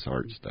some of this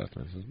art stuff.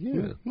 And I said,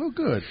 yeah. Well,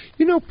 good.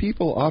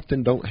 People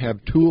often don't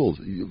have tools.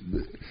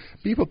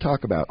 People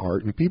talk about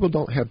art, and people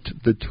don't have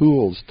the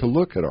tools to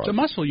look at art. It's a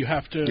muscle you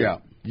have to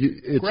grow.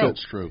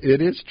 It's true. It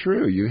is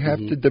true. You have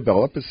to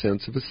develop a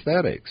sense of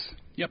aesthetics.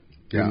 Yep.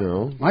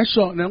 Yeah. I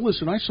saw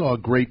a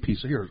great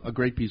piece of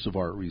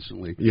art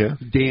recently. Yeah.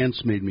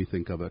 Dance made me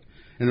think of it.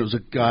 And it was a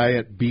guy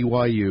at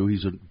BYU.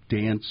 He's a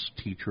dance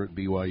teacher at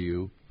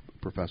BYU,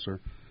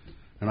 professor.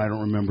 And I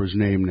don't remember his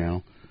name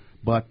now,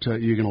 but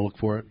you're going to look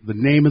for it. The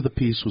name of the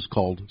piece was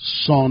called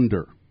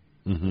Sonder.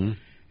 And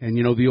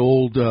the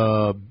old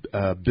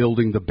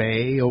building, the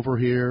Bay over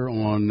here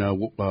on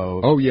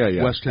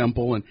West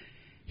Temple, and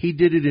he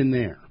did it in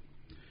there.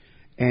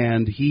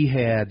 And he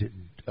had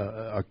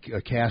a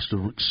cast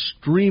of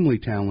extremely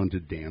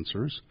talented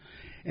dancers,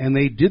 and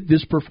they did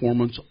this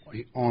performance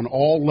on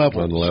all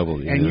levels.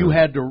 And you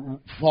had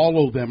to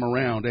follow them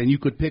around, and you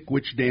could pick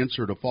which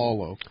dancer to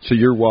follow. So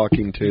you're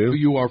walking too?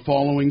 You are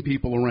following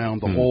people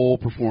around the whole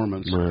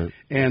performance. Right.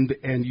 And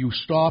you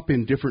stop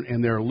in different,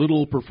 and there are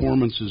little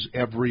performances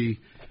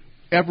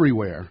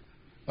everywhere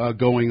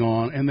going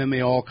on, and then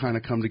they all kind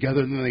of come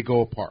together, and then they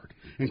go apart,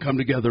 and come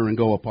together and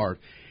go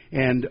apart.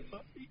 And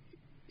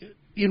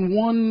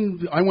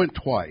I went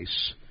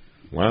twice.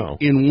 Wow.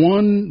 In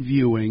one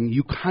viewing,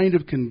 you kind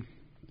of can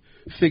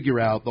figure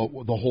out the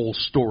whole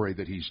story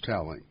that he's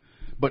telling.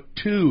 But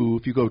two,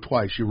 if you go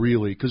twice, you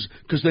really, because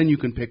then you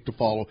can pick to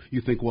follow.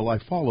 You think, well, I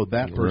followed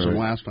that person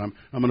last time.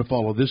 I'm going to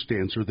follow this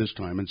dancer this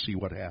time and see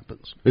what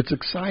happens. It's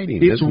exciting,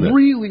 isn't it?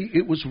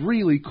 It was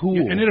really cool.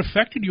 Yeah, and it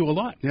affected you a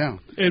lot. Yeah.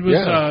 It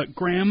was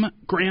Graham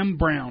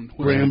Brown.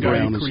 Graham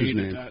Brown is his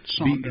name. That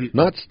song.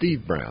 Not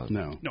Steve Brown.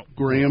 No.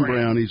 Graham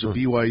Brown. He's a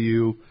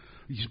BYU.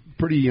 He's a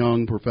pretty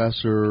young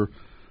professor.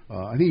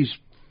 I think he's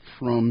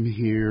from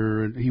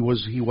here. He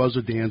was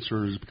a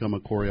dancer. Has become a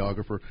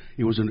choreographer.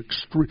 He was an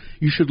extreme.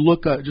 You should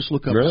look up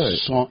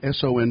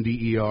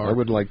Sonder. I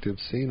would like to have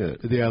seen it.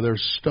 Yeah,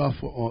 there's stuff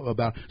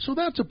about. So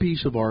that's a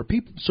piece of art.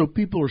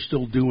 People are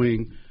still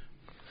doing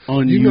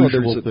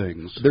unusual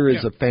things. There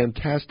is a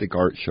fantastic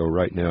art show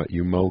right now at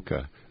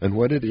UMOCA. And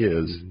what it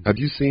is, have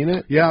you seen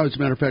it? Yeah, as a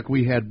matter of fact,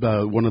 we had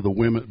one of the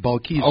women,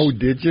 Balkis. Oh,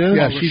 did you?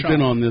 Yeah, she's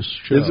been on this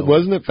show.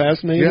 Wasn't it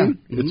fascinating?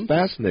 Yeah. It's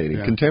fascinating.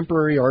 Yeah.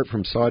 Contemporary art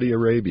from Saudi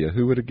Arabia.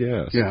 Who would have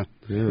guessed? Yeah.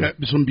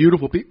 Some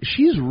beautiful people.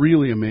 She's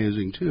really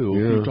amazing, too.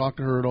 Yeah. Have you talked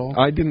to her at all?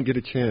 I didn't get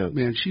a chance.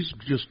 Man, she's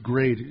just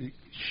great.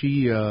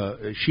 She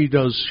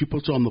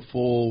puts on the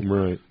full,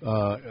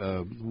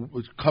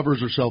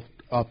 covers herself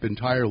up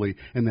entirely,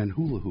 and then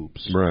hula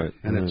hoops. Right.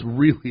 And it's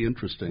really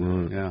interesting.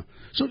 Right. Yeah.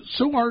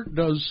 So art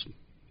does...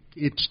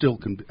 It still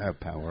can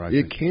have power, I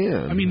think. It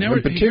can. I mean,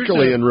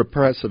 particularly in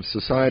repressive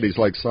societies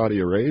like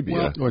Saudi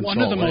Arabia. Well, one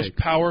of the most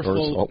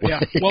powerful... or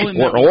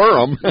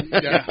Orem.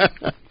 Yeah.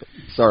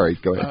 Sorry,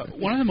 go ahead.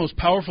 One of the most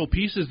powerful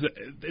pieces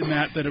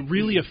that it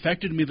really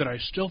affected me that I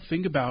still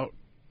think about,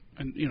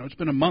 and it's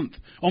been a month.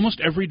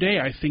 Almost every day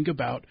I think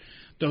about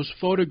those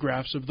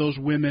photographs of those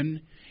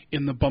women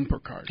in the bumper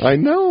cars. I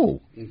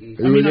know.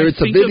 It's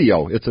a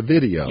video. It's a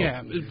video.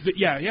 Yeah,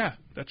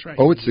 that's right.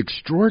 Oh, it's an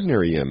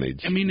extraordinary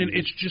image. I mean,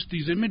 it's just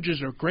these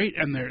images are great,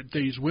 and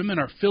these women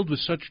are filled with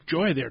such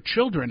joy. They're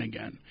children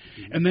again.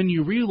 And then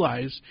you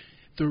realize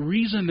the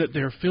reason that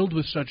they're filled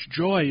with such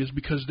joy is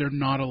because they're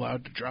not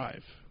allowed to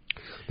drive.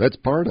 That's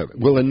part of it.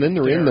 Well, and then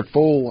they're in the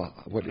full,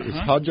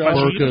 hijab?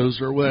 Burqas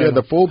or whatever. Yeah,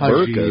 the full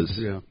burqas.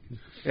 Yeah.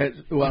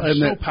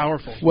 So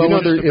powerful. Well,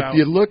 if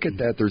you look at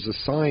that, there's a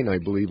sign, I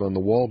believe, on the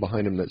wall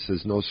behind him that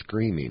says "No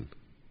screaming."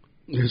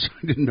 Yes,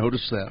 I didn't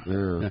notice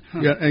that.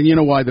 Yeah. And you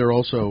know why they're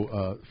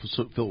also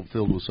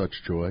filled with such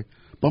joy?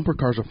 Bumper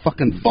cars are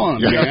fucking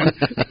fun, man.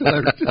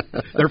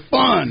 They're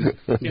fun.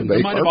 Yeah,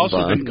 they might have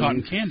also been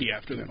cotton candy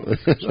after them.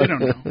 So I don't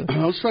know.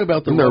 Let's talk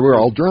about we're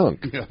all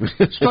drunk. Yeah.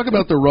 Let's talk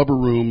about the rubber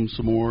room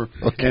some more,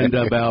 and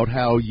about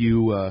how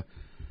you.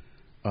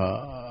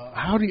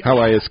 How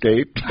I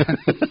escaped.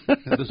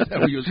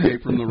 How you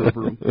escaped from the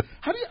rubber room.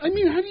 How do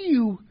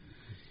you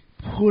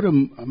put a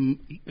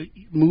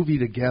movie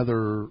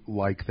together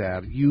like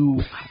that?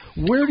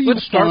 Where do you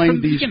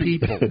find these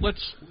people?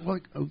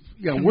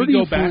 Where do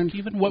you find?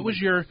 Even what was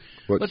your?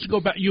 Let's go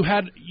back. You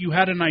had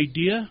an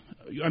idea.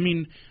 I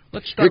mean,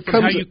 let's start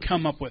from how you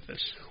come up with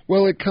this.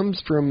 Well, it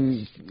comes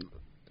from.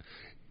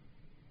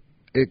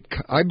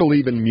 I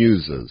believe in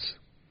muses.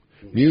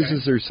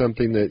 Muses are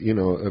something that,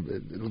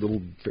 a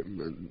little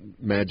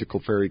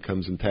magical fairy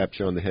comes and taps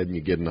you on the head and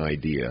you get an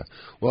idea.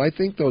 Well, I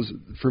think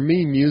for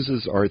me,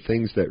 muses are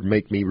things that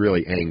make me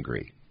really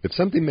angry. If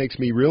something makes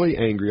me really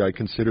angry, I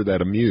consider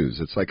that a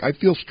muse. It's like I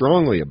feel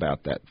strongly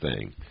about that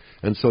thing.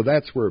 And so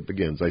that's where it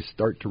begins. I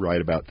start to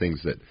write about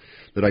things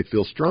that I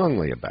feel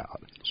strongly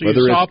about. So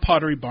you saw a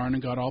Pottery Barn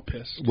and got all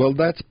pissed. Well,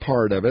 that's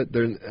part of it.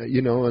 There,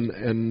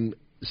 and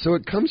so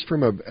it comes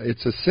from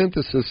it's a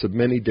synthesis of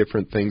many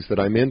different things that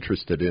I'm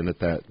interested in at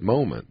that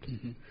moment.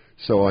 Mm-hmm.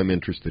 So I'm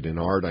interested in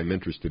art. I'm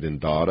interested in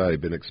Dada.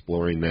 I've been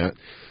exploring that.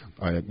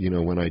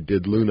 When I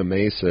did Luna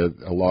Mesa,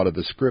 a lot of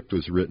the script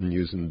was written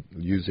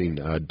using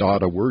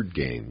Dada word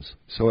games.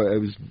 So I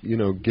was,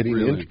 getting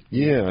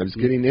I was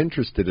getting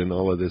interested in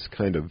all of this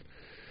kind of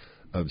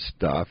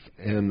stuff.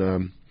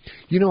 And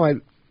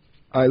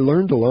I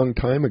learned a long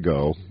time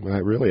ago,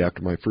 really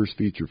after my first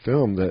feature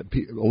film, that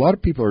a lot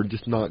of people are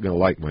just not going to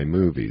like my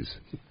movies.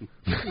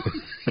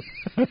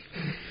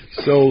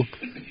 So,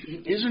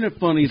 isn't it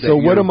funny that? So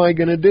what am I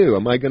going to do?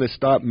 Am I going to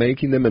stop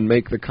making them and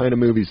make the kind of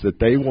movies that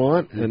they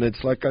want? And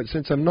it's like,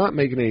 since I'm not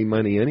making any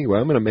money anyway,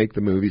 I'm going to make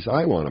the movies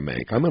I want to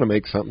make. I'm going to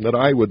make something that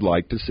I would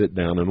like to sit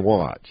down and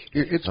watch.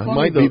 It's I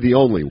funny, might be the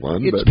only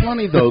one. It's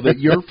funny though that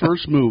your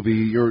first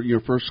movie,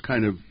 your first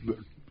kind of,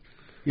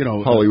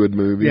 Hollywood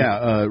movie,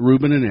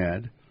 Ruben and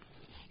Ed,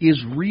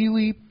 is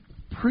really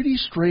pretty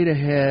straight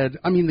ahead.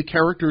 I mean, the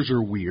characters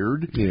are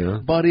weird,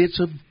 but it's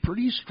a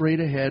pretty straight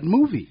ahead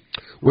movie.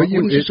 Well,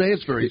 wouldn't you say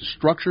it's very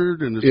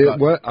structured? And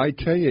I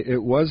tell you,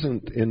 it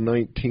wasn't in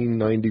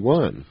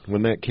 1991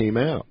 when that came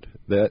out.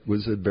 That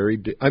was a very.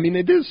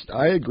 It is.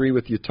 I agree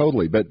with you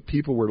totally. But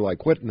people were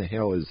like, "What in the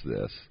hell is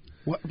this?"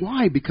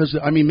 Why? Because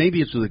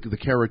maybe it's the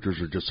characters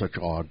are just such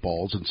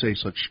oddballs and say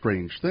such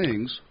strange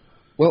things.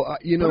 Well,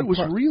 but it was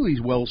really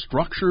well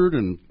structured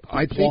and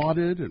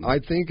plotted. I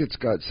think it's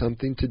got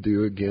something to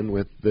do, again,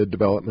 with the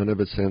development of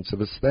a sense of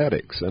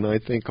aesthetics. And I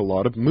think a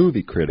lot of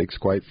movie critics,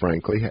 quite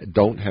frankly,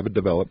 don't have a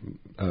developed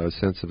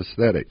sense of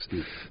aesthetics.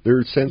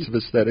 Their sense of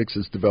aesthetics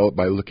is developed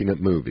by looking at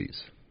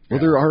movies. Well,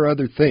 there are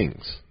other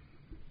things.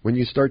 When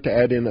you start to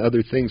add in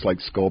other things like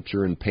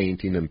sculpture and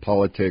painting and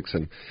politics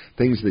and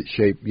things that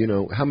shape,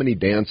 how many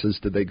dances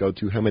did they go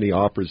to, how many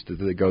operas did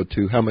they go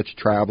to, how much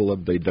travel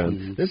have they done?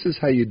 Mm-hmm. This is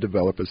how you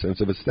develop a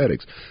sense of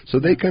aesthetics. So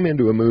they come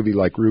into a movie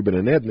like Ruben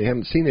and Ed and they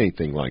haven't seen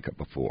anything like it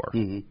before.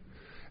 Mm-hmm.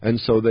 And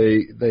so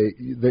they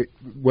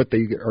what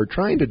they are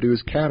trying to do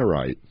is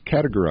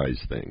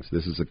categorize things.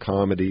 This is a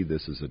comedy,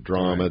 this is a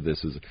drama,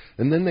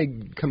 and then they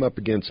come up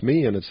against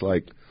me and it's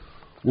like,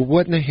 well,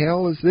 what in the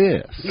hell is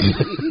this?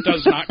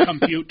 Does not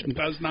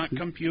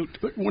compute.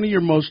 But one of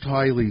your most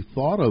highly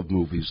thought of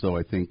movies, though,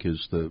 I think,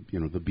 is the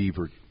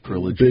Beaver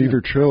trilogy. Beaver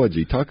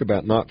trilogy. Talk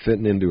about not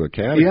fitting into a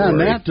category. Yeah, and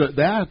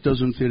that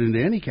doesn't fit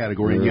into any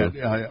category. And yet,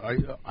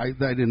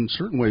 that in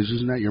certain ways,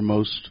 isn't that your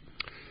most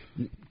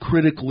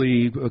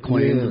critically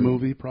acclaimed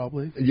movie,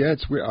 probably? Yeah,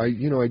 it's weird.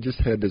 I just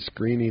had a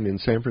screening in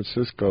San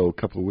Francisco a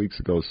couple of weeks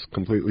ago,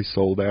 completely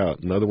sold out.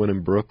 Another one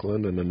in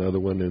Brooklyn and another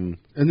one in...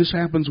 And this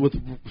happens with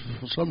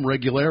some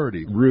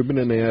regularity. Ruben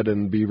and Ed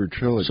and Beaver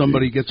Trilogy.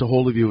 Somebody gets a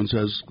hold of you and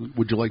says,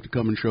 would you like to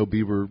come and show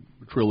Beaver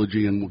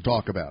Trilogy and we'll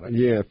talk about it?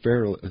 Yeah,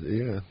 fairly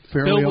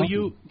Bill, will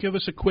you give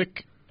us a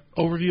quick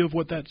overview of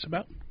what that's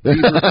about?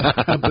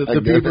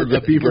 The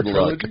Beaver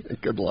Trilogy?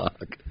 Good luck.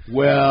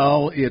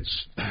 Well,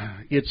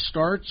 it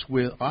starts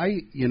with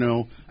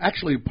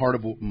actually part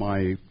of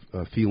my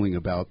feeling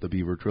about the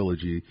Beaver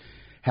Trilogy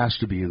has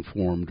to be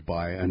informed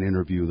by an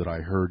interview that I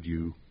heard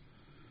you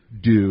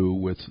do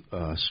with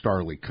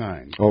Starley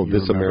Kine. Oh,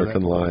 This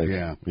American Life.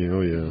 Yeah.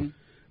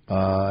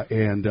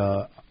 And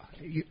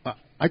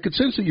I could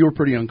sense that you were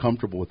pretty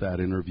uncomfortable with that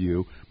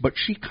interview, but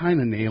she kind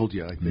of nailed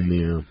you, I think.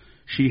 Yeah.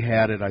 She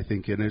had it, I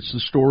think, and it's the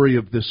story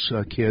of this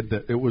kid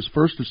that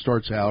it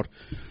starts out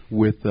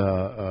with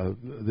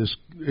this.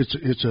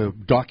 It's a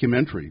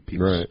documentary piece.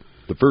 Right.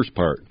 The first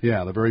part.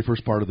 Yeah, the very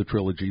first part of the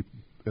trilogy.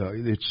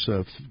 It's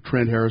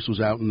Trent Harris was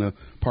out in the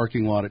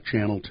parking lot at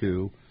Channel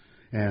 2,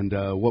 and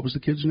what was the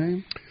kid's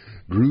name?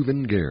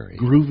 Groovin' Gary.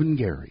 Groovin'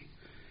 Gary.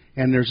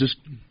 And there's this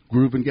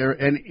Groovin' Gary,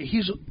 and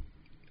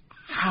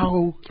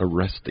how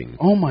arresting.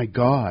 Oh my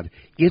God!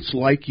 It's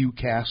like you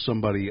cast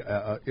somebody.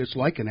 It's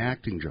like an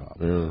acting job.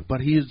 Yeah.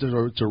 But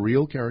it's a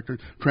real character.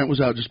 Trent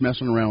was out just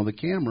messing around with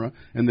the camera,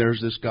 and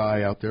there's this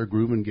guy out there,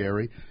 Groovin'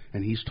 Gary,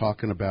 and he's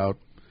talking about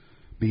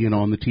being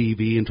on the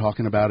TV and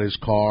talking about his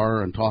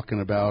car and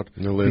talking about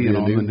Olivia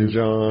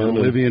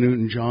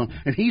Newton-John,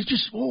 and he's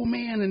just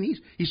and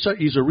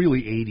he's a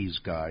really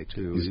 80s guy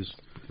too. He's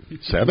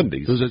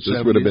 70s. This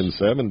 70s? would have been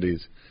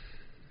 70s.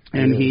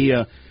 And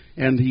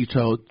he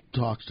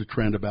talks to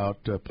Trent about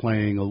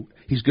playing.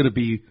 He's going to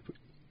be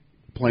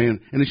playing,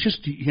 and it's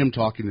just him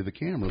talking to the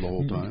camera the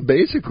whole time.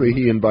 Basically,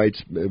 he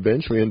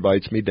eventually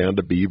invites me down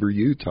to Beaver,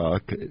 Utah,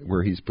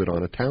 where he's put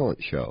on a talent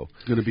show.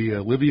 It's going to be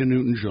Olivia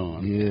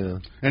Newton-John. Yeah.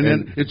 And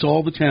then it's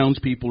all the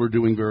townspeople are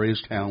doing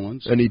various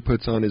talents. And he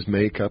puts on his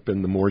makeup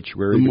in the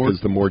mortuary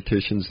because the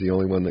mortician's the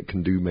only one that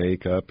can do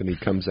makeup, and he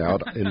comes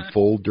out in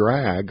full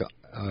drag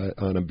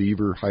on a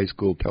Beaver High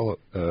School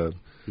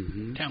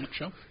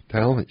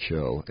talent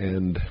show.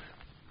 And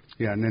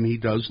then he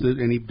does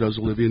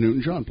Olivia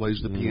Newton-John, plays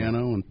the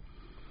piano, and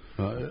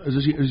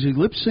does he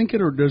lip sync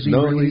it, or does he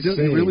really do it?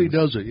 He really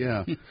does it,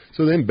 yeah.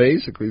 So then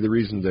basically the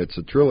reason that it's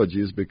a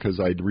trilogy is because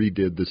I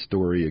redid the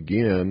story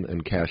again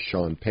and cast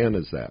Sean Penn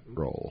as that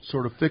role.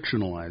 Sort of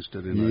fictionalized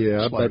it in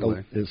a slight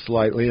way.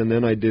 Slightly, and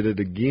then I did it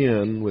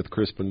again with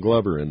Crispin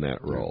Glover in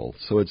that role.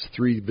 So it's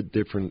three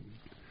different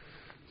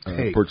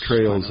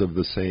portrayals of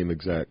the same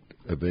exact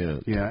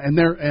event. Yeah, and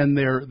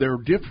they're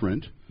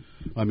different.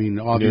 I mean,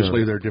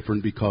 obviously they're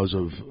different because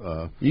of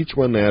each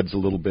one adds a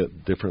little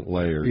bit different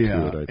layer to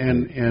it. I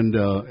think. And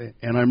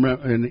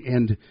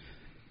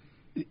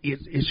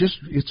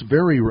it's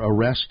very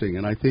arresting.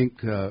 And I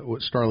think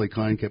what Starley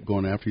Kine kept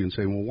going after you and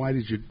saying, well, why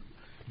did you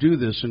do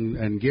this?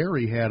 And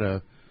Gary had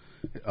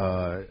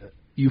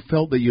you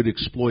felt that you'd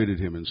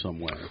exploited him in some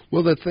way.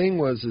 Well, the thing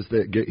is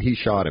that he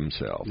shot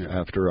himself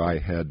after I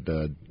had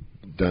done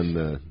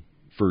the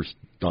first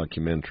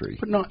documentary.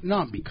 But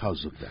not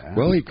because of that.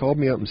 Well, he called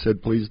me up and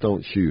said, please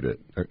don't shoot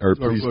it. Or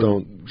please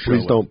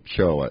don't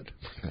show it.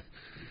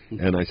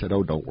 And I said,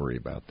 oh, don't worry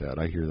about that.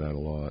 I hear that a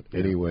lot.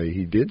 Yeah. Anyway,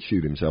 he did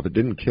shoot himself. It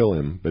didn't kill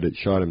him, but he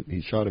shot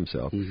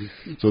himself.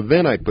 Mm-hmm. So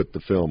then I put the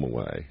film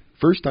away.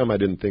 First time I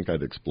didn't think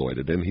I'd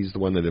exploited him. He's the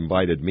one that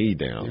invited me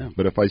down. Yeah.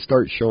 But if I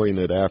start showing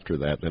it after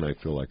that, then I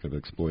feel like I've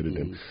exploited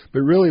him.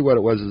 But really what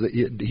it was is that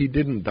he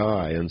didn't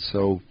die. And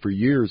so for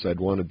years I'd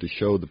wanted to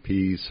show the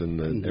piece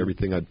and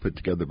everything I'd put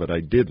together, but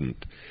I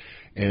didn't.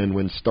 And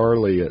when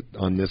Starley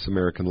on This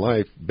American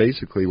Life,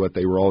 basically what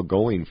they were all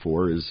going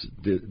for is,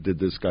 did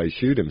this guy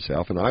shoot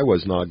himself? And I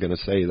was not going to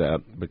say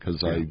that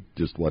because I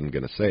just wasn't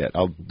going to say it.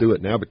 I'll do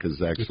it now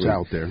because actually it's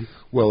out there.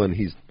 Well, and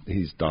he's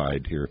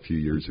died here a few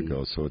years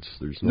ago, so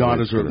there's not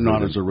as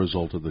a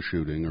result of the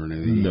shooting or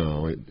anything.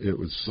 No, it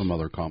was some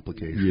other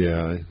complication.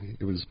 Yeah,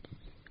 it was.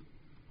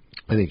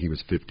 I think he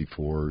was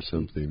 54 or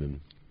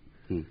something,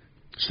 and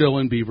still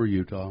in Beaver,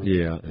 Utah.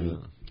 Yeah.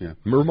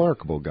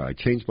 Remarkable guy.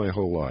 Changed my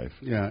whole life.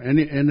 Yeah, and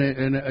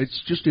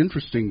it's just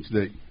interesting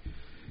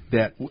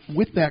that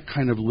with that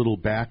kind of little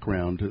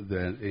background,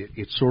 that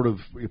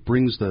it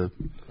brings the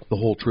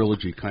whole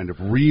trilogy kind of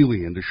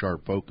really into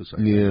sharp focus. I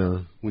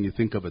think, when you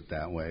think of it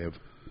that way.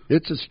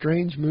 It's a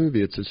strange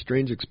movie. It's a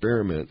strange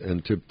experiment,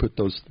 and to put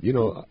those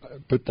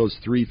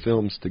three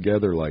films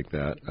together like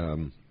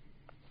that,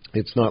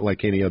 it's not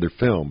like any other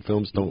film.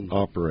 Films don't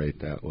operate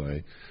that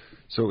way.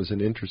 So it was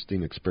an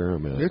interesting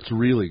experiment. It's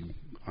really.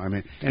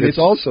 And it's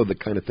also the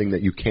kind of thing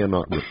that you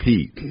cannot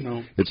repeat.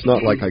 No. It's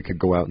not like I could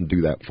go out and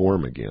do that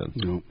form again.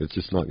 No. It's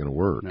just not going to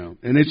work. No.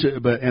 And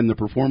the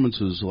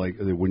performances, like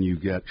when you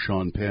get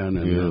Sean Penn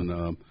and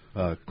then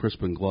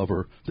Crispin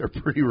Glover, they're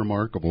pretty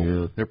remarkable.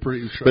 Yeah. They're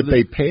pretty. But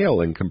they pale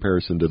in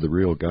comparison to the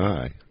real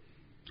guy.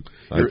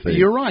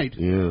 You're right.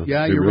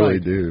 Yeah, you're really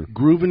right. Do.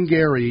 Groovin'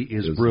 Gary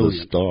is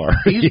brilliant. The star.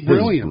 He's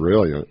brilliant.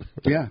 Brilliant.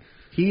 Yeah.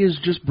 He is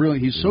just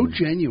brilliant. He's so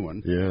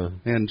genuine. Yeah.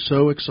 And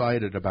so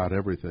excited about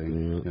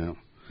everything. Yeah.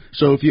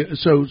 So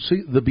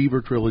see the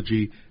Beaver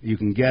trilogy, you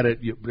can get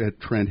it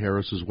at Trent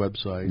Harris's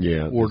website.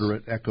 Yeah. Order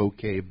it at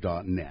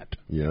echocave.net.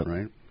 Yeah.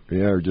 Right.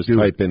 Yeah, or just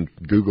type in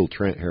Google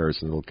Trent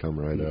Harris and it'll come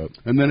right up.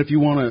 And then if you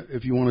want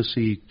to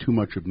see Too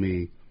Much of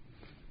Me,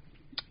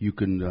 you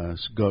can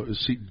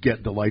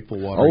get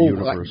Delightful Water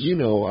Universe.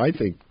 I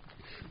think,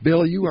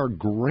 Bill, you are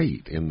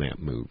great in that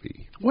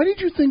movie. Why did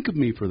you think of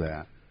me for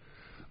that?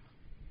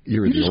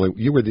 You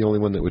were the only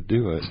one that would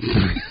do it.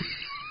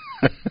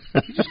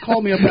 You just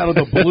called me up out of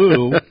the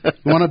blue. You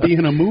want to be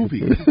in a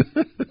movie?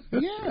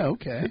 Yeah,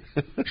 okay,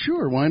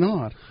 sure, why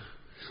not?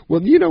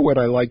 Well, you know what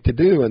I like to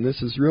do, and this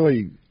is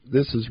really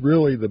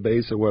the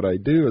base of what I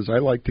do. Is I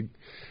like to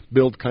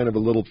build kind of a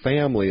little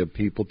family of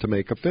people to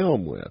make a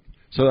film with.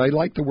 So I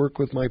like to work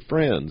with my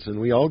friends, and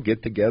we all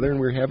get together and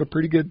we have a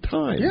pretty good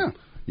time. Yeah,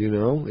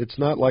 it's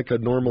not like a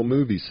normal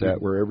movie set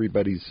where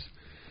everybody's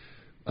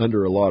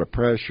under a lot of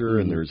pressure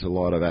and there's a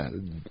lot of,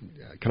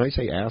 can I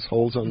say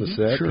assholes on the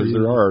set? Because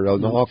there are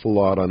an awful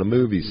lot on a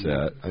movie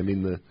set. I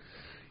mean,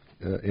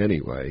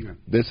 anyway,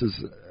 this is,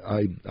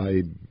 I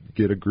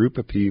get a group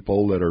of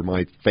people that are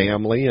my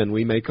family and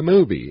we make a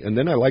movie. And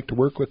then I like to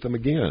work with them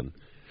again.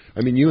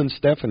 I mean, you and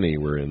Stephanie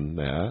were in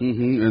that.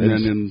 Mm-hmm. And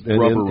then in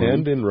Rubber Room.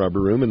 And in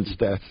Rubber Room. And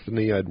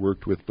Stephanie I'd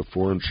worked with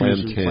before in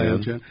Plan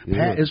 10.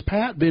 Yeah. Has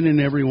Pat been in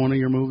every one of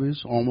your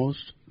movies,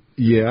 almost?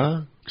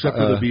 Yeah. Except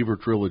for the Beaver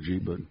trilogy,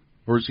 but...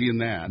 Or is he in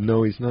that?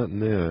 No, he's not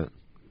in that.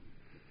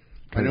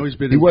 I know he's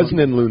been. He wasn't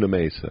in Luna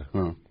Mesa,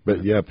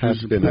 but yeah,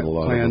 Pat's been in a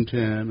lot. Plan of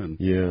 10 and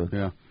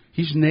yeah.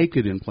 He's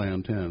naked in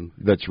Plan 10.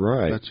 That's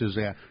right. That's his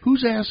ass.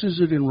 Whose ass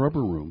is it in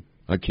Rubber Room?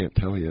 I can't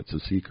tell you. It's a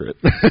secret.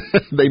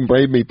 They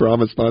made me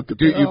promise not to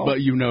tell.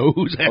 But you know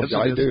whose ass it is.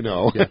 I do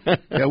know.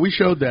 Yeah, we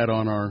showed that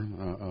on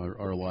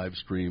our live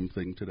stream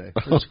thing today.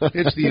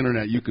 It's the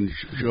internet. You can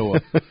show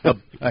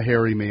a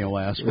hairy male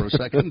ass for a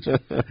second.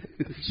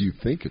 You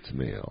think it's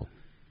male?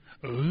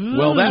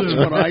 Well,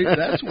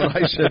 that's what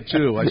I said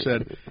too. I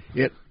said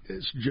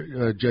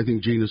I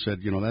think Gina said,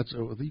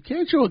 you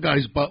can't show a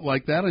guy's butt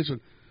like that. I said,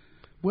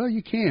 well,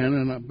 you can,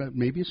 and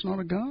maybe it's not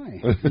a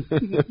guy.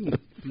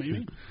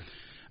 Maybe.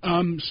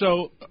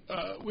 So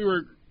we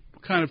were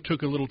kind of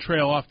took a little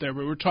trail off there,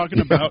 but we were talking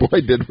about.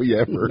 Boy, did we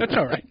ever! That's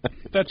all right.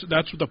 That's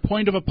the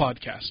point of a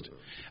podcast.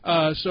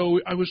 So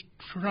I was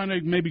trying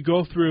to maybe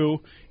go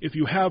through if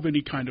you have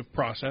any kind of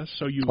process.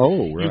 So you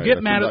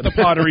get mad at the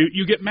pottery.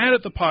 You get mad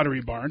at the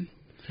Pottery Barn.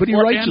 But he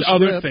writes and a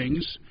other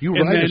things. You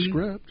write a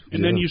script,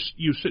 and then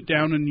you sit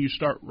down and you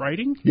start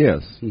writing.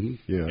 Yes. Mm-hmm.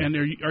 Yeah. And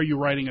are you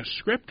writing a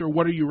script, or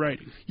what are you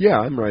writing? Yeah,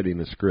 I'm writing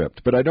a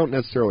script, but I don't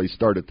necessarily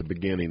start at the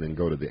beginning and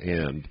go to the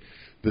end.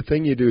 The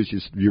thing you do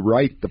is you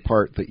write the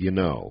part that you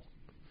know,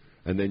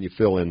 and then you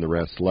fill in the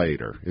rest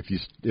later. If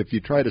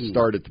you try to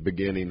start at the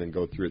beginning and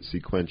go through it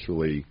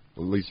sequentially,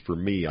 at least for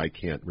me, I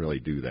can't really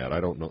do that. I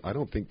don't know. I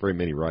don't think very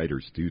many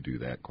writers do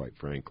that, quite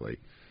frankly.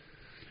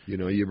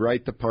 You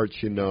write the parts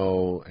you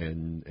know,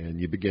 and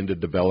you begin to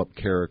develop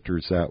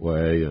characters that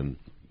way,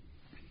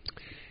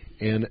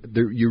 and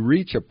you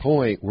reach a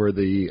point where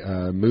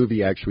the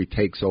movie actually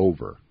takes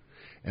over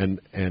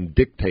and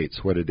dictates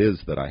what it is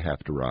that I have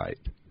to write.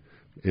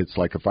 It's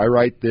like, if I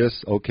write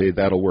this, okay,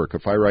 that'll work.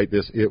 If I write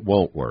this, it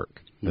won't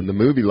work. And the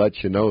movie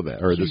lets you know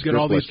that. Or so you get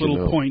all these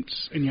little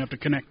points, and you have to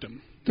connect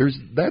them.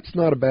 That's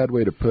not a bad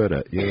way to put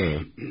it.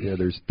 Yeah,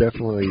 there's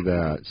definitely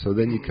that. So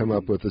then you come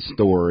up with a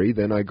story.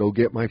 Then I go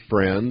get my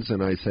friends,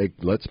 and I say,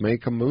 let's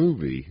make a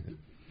movie.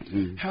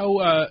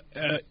 How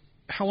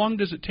long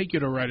does it take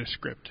you to write a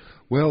script?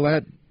 Well,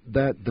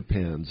 that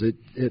depends.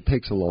 It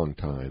takes a long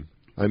time.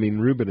 I mean,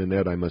 Ruben and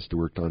Ed I must have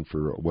worked on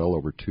for well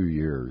over 2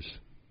 years.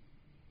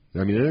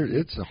 I mean,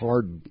 it's a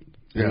hard,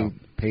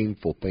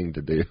 painful thing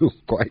to do,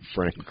 quite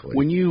frankly.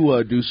 When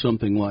you do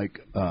something like,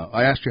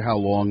 I asked you how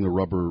long the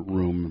Rubber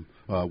Room,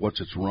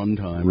 what's its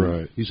runtime?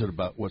 Right. You said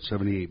about,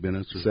 78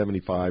 minutes?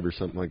 75 or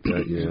something like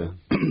that, yeah.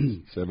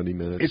 70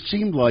 minutes. It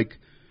seemed like,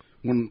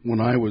 when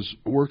I was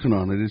working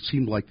on it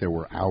seemed like there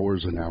were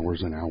hours and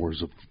hours and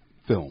hours of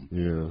film.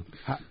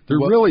 Yeah. There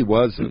really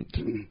wasn't.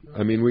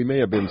 I mean, we may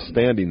have been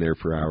standing there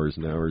for hours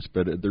and hours,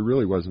 but there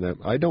really wasn't that.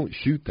 I don't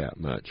shoot that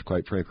much,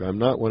 quite frankly. I'm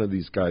not one of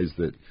these guys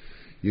that,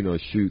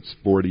 shoots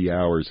 40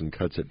 hours and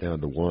cuts it down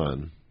to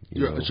 1.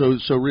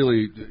 So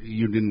really,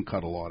 you didn't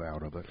cut a lot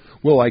out of it.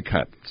 Well, I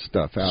cut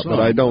stuff out, but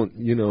I don't,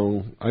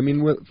 I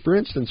mean, for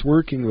instance,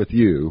 working with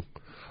you,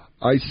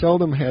 I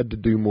seldom had to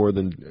do more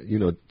than,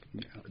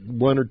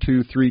 1 or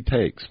 2, 3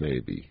 takes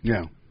maybe.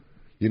 Yeah.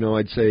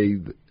 I'd say,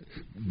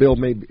 Bill,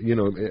 maybe,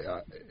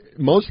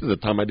 most of the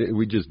time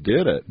we just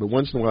did it. But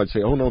once in a while I'd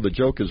say, oh, no, the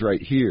joke is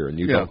right here. And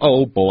you go,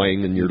 oh,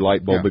 boing, and your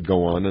light bulb would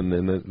go on, and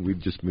then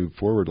we'd just move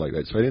forward like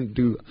that. So I didn't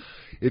do,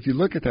 if you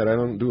look at that, I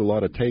don't do a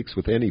lot of takes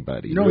with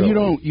anybody. No, really.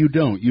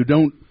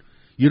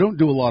 You don't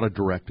do a lot of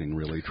directing,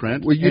 really,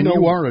 Trent. Well,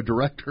 you are a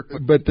director.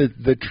 But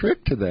the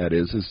trick to that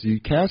is you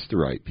cast the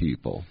right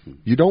people.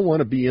 You don't want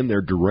to be in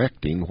there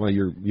directing while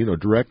you're,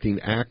 directing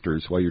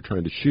actors while you're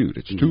trying to shoot.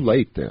 It's too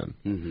late then.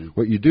 Mm-hmm.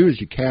 What you do is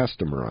you cast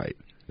them right.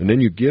 And then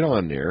you get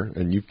on there,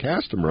 and you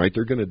cast them right,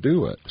 they're going to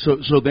do it.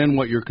 So then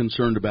what you're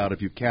concerned about,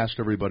 if you cast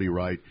everybody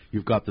right,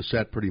 you've got the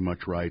set pretty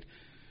much right,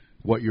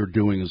 what you're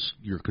doing is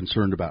you're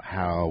concerned about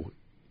how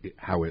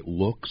it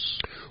looks.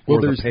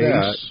 Well, there's the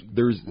pace.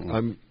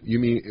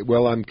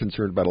 that. I'm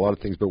concerned about a lot of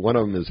things, but one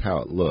of them is how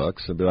it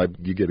looks.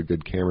 But you get a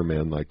good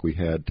cameraman like we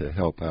had to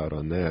help out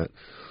on that.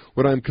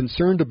 What I'm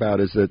concerned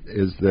about is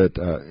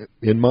that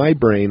in my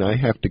brain I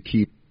have to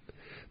keep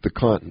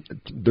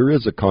there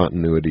is a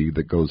continuity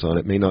that goes on.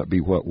 It may not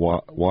be what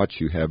watch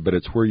you have, but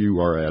it's where you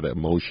are at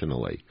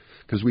emotionally,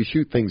 because we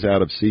shoot things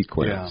out of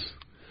sequence. Yeah.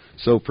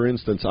 So, for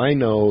instance, I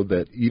know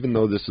that even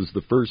though this is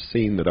the first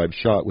scene that I've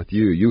shot with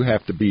you, you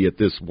have to be at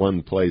this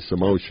one place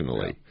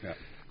emotionally. Yeah.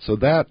 So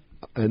that,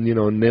 and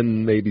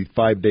then maybe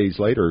 5 days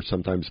later, or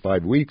sometimes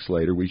 5 weeks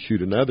later, we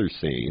shoot another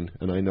scene,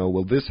 and I know,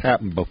 well, this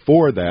happened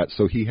before that,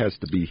 so he has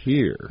to be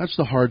here. That's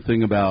the hard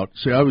thing about.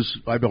 See,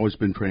 I've always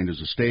been trained as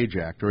a stage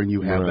actor, and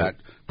you have that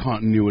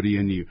continuity,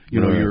 and you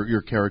know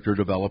your character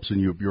develops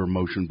and your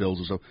emotion builds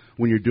and stuff.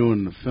 When you're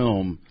doing the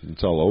film,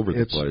 it's all over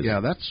the place. Yeah,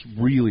 that's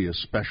really a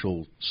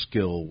special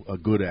skill a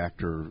good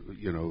actor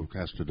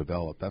has to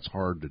develop. That's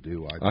hard to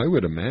do. I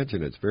would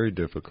imagine it's very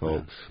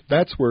difficult. Yeah.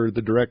 That's where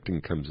the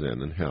directing comes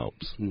in and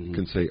helps. Mm-hmm. You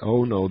can say,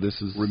 oh no,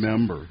 this is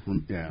remember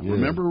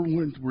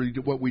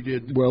what we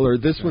did. Well, or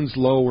this one's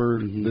lower,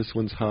 this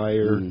one's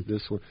higher,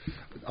 this one.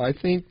 I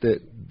think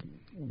that.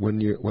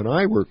 When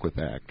I work with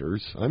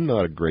actors, I'm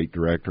not a great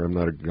director.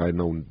 I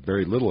know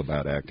very little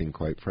about acting,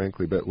 quite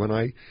frankly. But when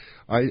I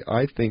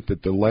think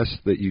that the less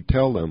that you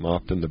tell them,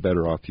 often the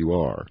better off you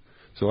are.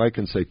 So I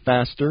can say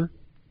faster,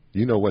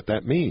 you know what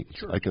that means.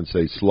 Sure. I can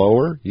say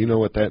slower, you know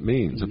what that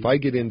means. If I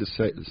get into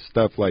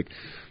stuff like,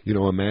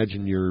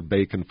 imagine your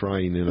bacon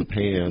frying in a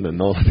pan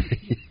and all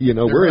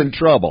that, we're in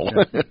trouble.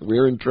 Yeah.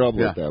 We're in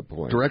trouble at that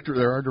point.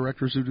 There are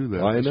directors who do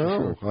that. I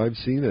know. Sure. I've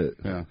seen it,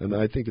 and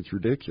I think it's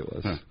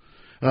ridiculous. Yeah.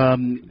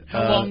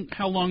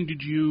 How long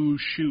did you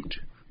shoot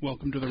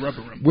Welcome to the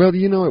Rubber Room? Well,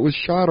 it was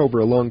shot over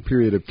a long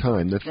period of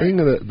time. The thing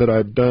that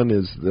I've done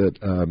is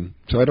that,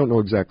 so I don't know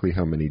exactly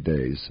how many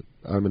days.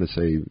 I'm going to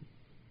say,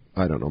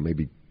 I don't know,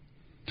 maybe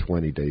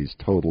 20 days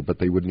total, but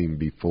they wouldn't even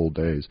be full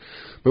days.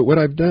 But what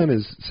I've done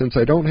is, since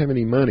I don't have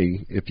any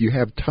money, if you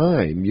have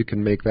time, you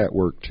can make that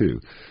work too.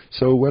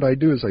 So what I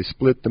do is I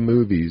split the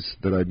movies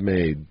that I've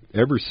made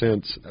ever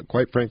since,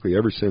 quite frankly,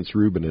 ever since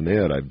Ruben and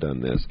Ed, I've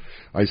done this.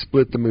 I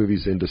split the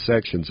movies into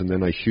sections, and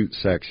then I shoot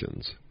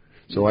sections.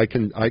 So I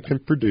can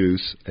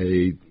produce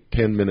a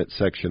 10-minute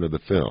section of the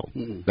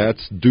film.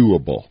 That's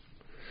doable.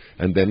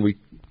 And then we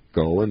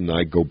go and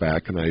I go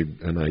back and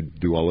I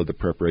do all of the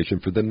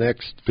preparation for the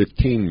next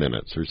 15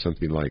 minutes or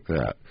something like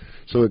that.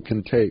 So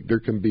there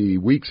can be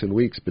weeks and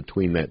weeks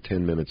between that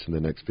 10 minutes and the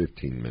next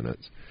 15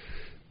 minutes.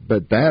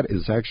 But that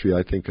is actually,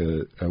 I think,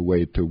 a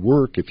way to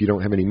work if you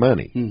don't have any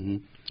money.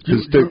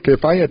 Because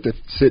if I had to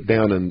sit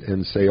down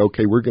and say,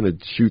 okay, we're going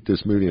to shoot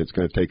this movie and it's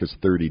going to take us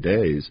 30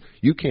 days,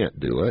 you can't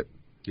do it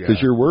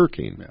because you're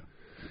working. Yeah.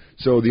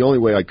 So the only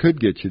way I could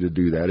get you to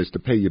do that is to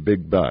pay you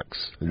big bucks,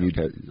 and you'd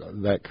have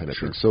that kind of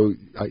thing. So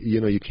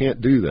you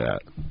can't do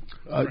that.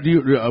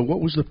 What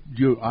was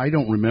I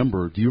don't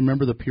remember. Do you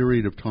remember the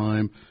period of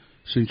time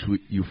since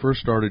you first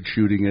started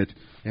shooting it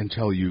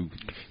until you?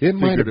 It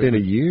might have been a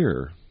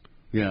year.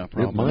 Yeah,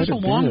 probably. It might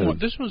have been.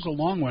 This was a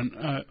long one.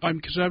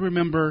 Because I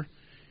remember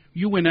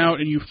you went out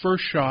and you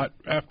first shot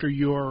after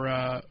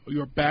your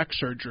back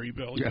surgery,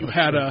 Bill. Yeah, you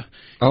had right.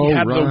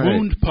 The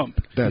wound pump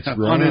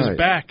on his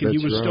back, and That's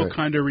he was still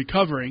kind of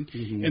recovering.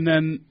 And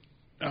then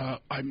a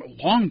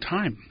long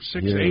time,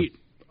 6, 8,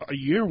 a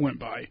year went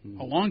by.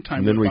 A long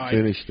time went by. And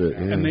then we finished it.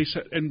 Yeah. And they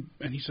said,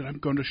 and he said, I'm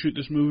going to shoot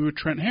this movie with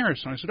Trent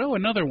Harris. And I said, oh,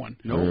 another one.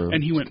 No.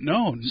 And he went,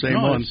 no,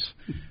 same one.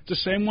 It's the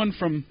same one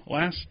from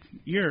last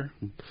year.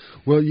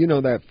 Well,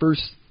 that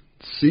first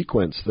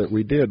sequence that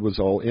we did was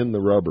all in the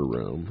Rubber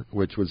Room,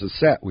 which was a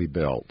set we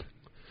built.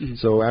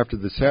 So after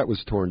the set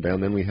was torn down,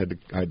 then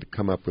I had to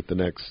come up with the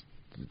next,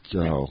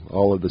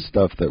 all of the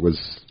stuff that was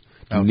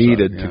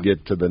needed to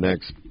get to the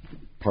next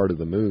part of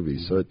the movie.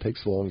 So it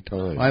takes a long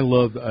time. I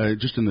love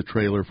just in the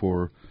trailer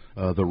for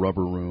the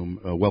Rubber Room,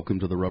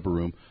 Welcome to the Rubber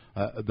Room.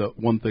 The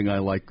one thing I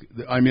like,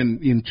 I'm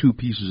in 2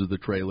 pieces of the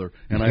trailer,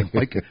 and I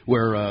like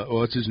where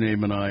what's his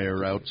name and I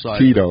are outside.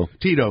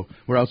 Tito.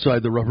 We're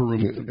outside the Rubber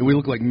Room, and we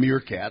look like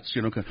meerkats,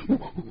 Kind of.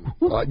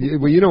 Well,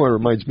 it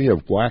reminds me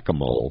of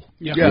Whack-A-Mole.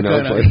 Yeah.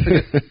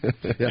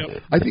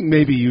 I think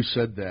maybe you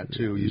said that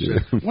too. You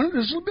said, "Why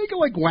does it make it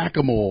like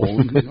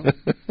Whack-A-Mole?"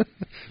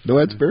 No,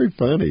 that's very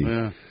funny.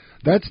 Yeah.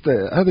 That's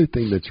the other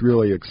thing that's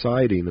really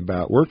exciting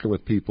about working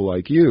with people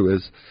like you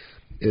is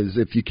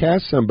if you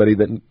cast somebody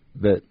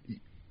that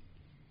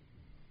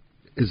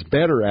is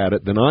better at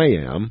it than I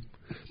am,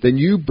 then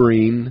you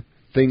bring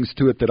things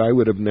to it that I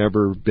would have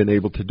never been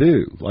able to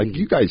do. Like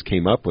you guys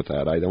came up with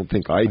that. I don't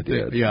think I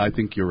did. I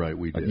think you're right.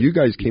 We did. You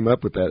guys came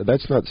up with that.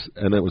 That's not,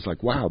 and it was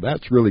like, wow,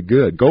 that's really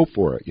good. Go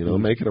for it.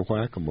 Make it a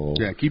Whack-A-Mole.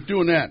 Yeah, keep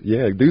doing that.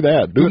 Yeah, do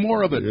that. Do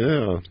more of it.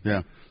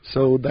 Yeah.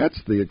 So that's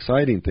the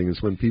exciting thing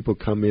is when people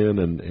come in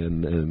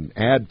and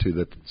add to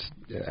the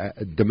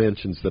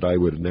dimensions that I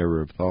would never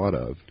have thought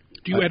of.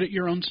 Do you edit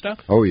your own stuff?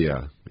 Oh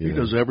yeah. He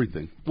does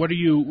everything. What do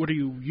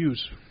you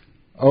use?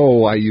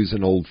 Oh, I use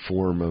an old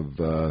form of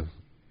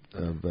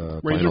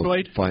Razor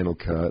blade? Final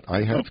Cut.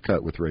 I have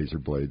cut with razor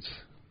blades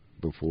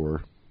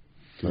before.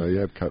 I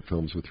have cut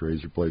films with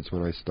razor blades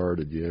when I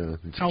started. Yeah.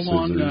 How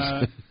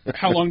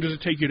long does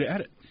it take you to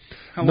edit?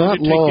 How long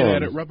did it take you to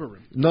edit Rubber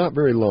Room? Not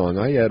very long.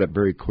 I edit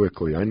very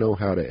quickly. I know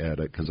how to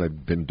edit because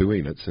I've been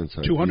doing it since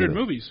 200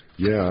 movies.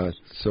 Yeah.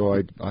 So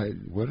I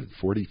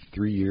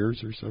 43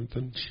 years or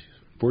something.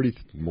 40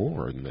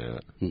 more than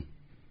that.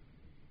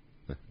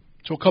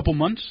 So a couple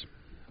months?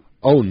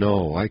 Oh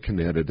no, I can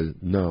edit it.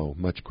 No,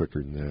 much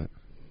quicker than that.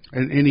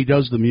 And he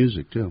does the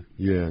music too.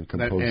 Yeah, and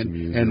compose the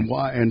music. And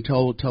why? And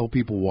tell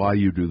people why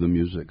you do the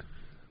music.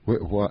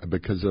 Why?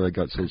 Because I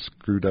got so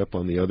screwed up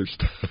on the other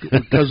stuff.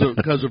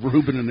 because of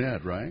Ruben and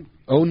Ed, right?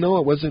 Oh, no,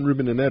 it wasn't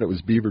Ruben and Ed. It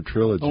was Beaver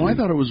Trilogy. Oh, I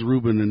thought it was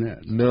Ruben and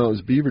Ed. No, it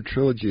was Beaver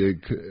Trilogy.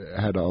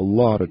 I had a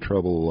lot of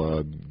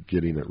trouble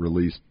getting it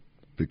released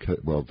because,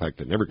 well, in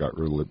fact, it never got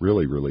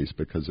really released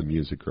because of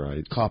music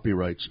rights.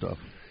 Copyright stuff.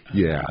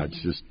 Yeah,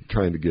 it's just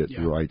trying to get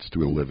rights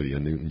to Olivia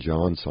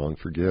Newton-John song.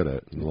 Forget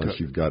it, unless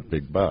you've got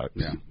big bucks.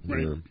 Yeah,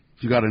 right.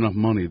 If you got enough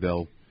money,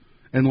 they'll.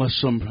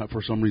 Unless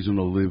for some reason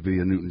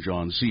Olivia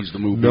Newton-John sees the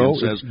movie and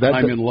says,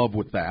 "I'm in love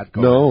with that."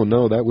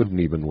 No, that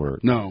wouldn't even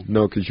work. No,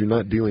 because you're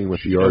not dealing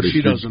with the artist.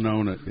 She doesn't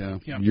own it. Yeah,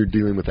 you're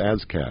dealing with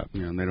ASCAP.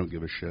 Yeah, and they don't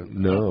give a shit.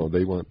 No,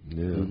 they want.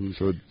 Yeah,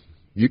 so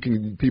you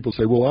can. People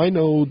say, "Well, I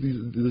know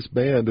this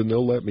band, and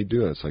they'll let me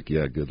do it." It's like,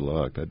 yeah, good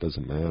luck. That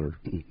doesn't matter.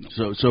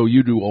 So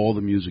you do all the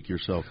music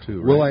yourself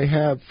too, right? Well, I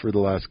have for the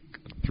last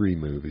 3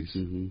 movies.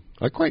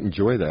 I quite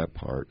enjoy that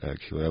part,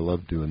 actually. I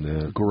love doing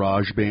that.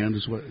 Garage band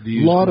is what? Do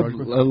you a lot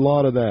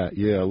of that,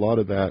 yeah, a lot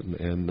of that,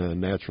 and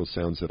natural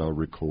sounds that I'll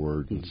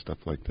record and stuff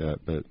like that.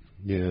 But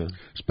yeah,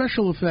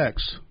 special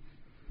effects.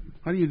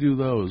 How do you do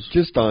those?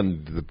 Just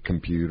on the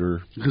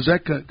computer. Because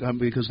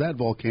that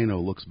volcano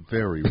looks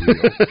very real.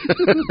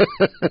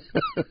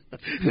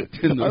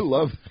 I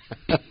love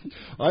that.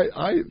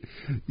 I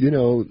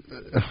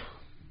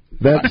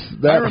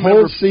that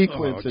whole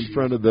sequence in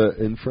front of the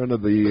in front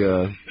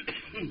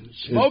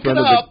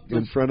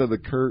of the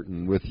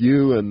curtain with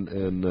you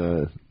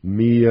and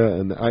Mia,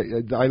 and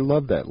I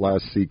love that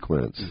last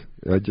sequence.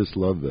 I just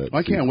love that.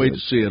 I can't wait to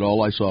see it.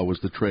 All I saw was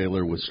the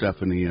trailer with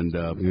Stephanie and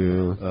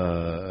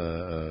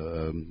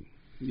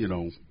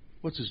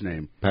what's his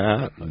name?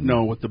 Pat?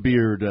 No, with the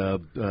beard.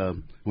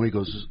 When he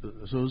goes,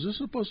 so is this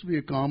supposed to be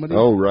a comedy?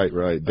 Oh, right.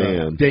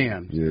 Dan.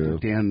 Dan. Yeah.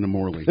 Dan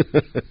Morley. I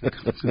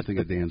couldn't think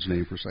of Dan's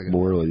name for a second.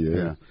 Morley,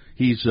 yeah.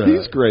 He's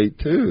great,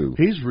 too.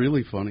 He's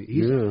really funny.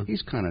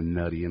 He's kind of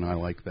nutty, and I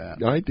like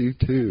that. I do,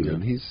 too. Yeah.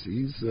 And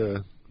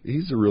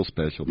he's a real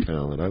special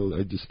talent.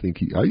 I just think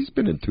he's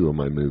been in 2 of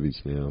my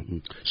movies now.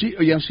 See,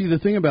 the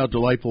thing about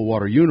Delightful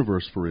Water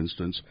Universe, for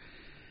instance,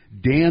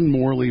 Dan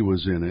Morley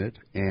was in it,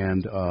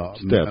 and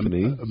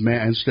Stephanie,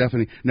 and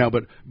Stephanie. Now,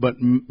 but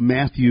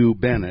Matthew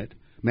Ivan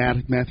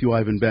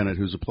Bennett,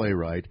 who's a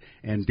playwright,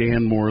 and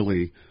Dan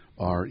Morley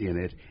are in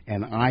it,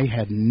 and I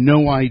had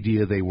no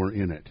idea they were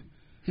in it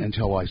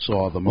until I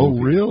saw the movie.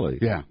 Oh, really?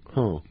 Yeah.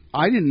 Huh.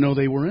 I didn't know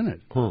they were in it.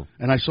 Huh.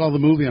 And I saw the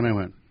movie, and I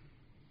went,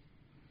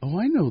 "Oh,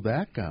 I know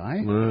that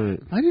guy." Right.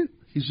 I didn't.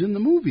 He's in the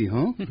movie,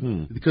 huh?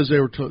 Because they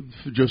were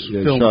just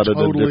filmed shot at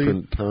totally a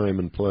different time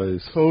and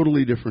place.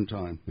 Totally different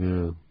time.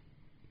 Yeah.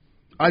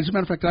 As a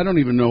matter of fact, I don't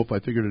even know if I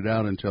figured it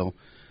out until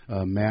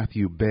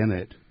Matthew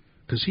Bennett,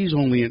 because he's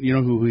only in, you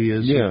know who he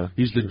is? Yeah.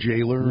 He's the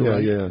jailer, yeah,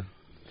 right? Yeah.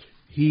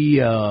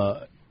 He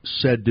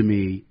said to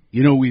me,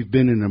 we've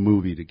been in a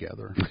movie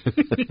together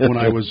when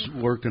I was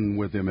working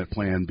with him at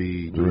Plan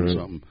B doing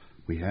something.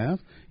 We have?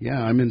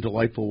 Yeah, I'm in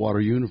Delightful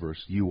Water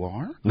Universe. You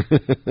are?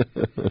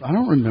 I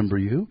don't remember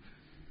you.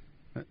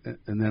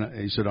 And then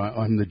he said,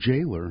 I'm the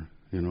jailer,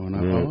 and I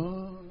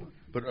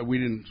but we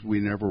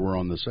never were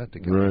on the set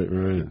together. Right.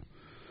 Yeah.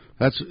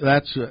 That's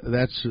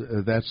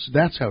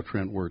how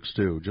Trent works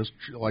too. Just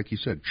like you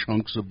said,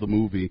 chunks of the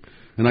movie,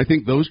 and I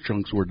think those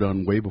chunks were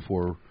done way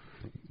before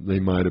they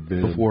might have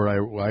been before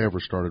I ever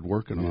started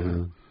working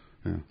on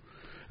it.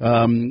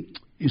 Yeah.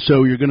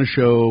 So you're going to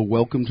show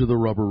Welcome to the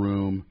Rubber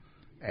Room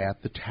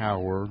at the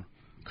Tower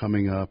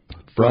coming up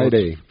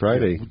Friday.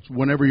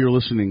 Whenever you're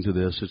listening to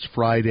this, it's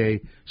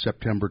Friday,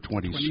 September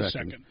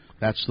 22nd.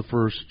 That's the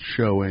first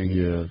showing.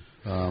 Yeah.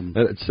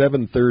 At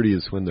 7:30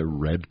 is when the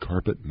red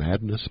carpet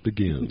madness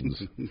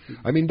begins.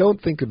 I mean, don't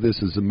think of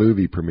this as a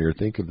movie premiere.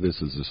 Think of this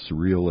as a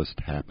surrealist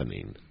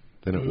happening.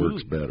 Then it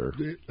works better.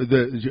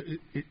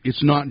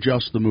 It's not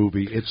just the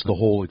movie; it's the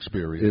whole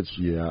experience.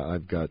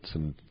 I've got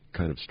some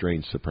kind of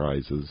strange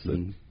surprises.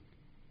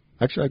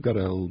 Actually, I've got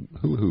a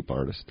hula hoop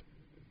artist.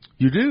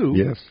 You do?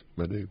 Yes,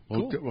 I do.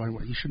 Well,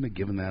 cool. You shouldn't have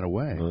given that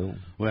away.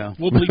 Well,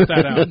 we'll bleep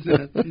that out.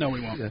 No,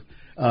 we won't.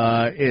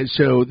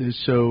 So,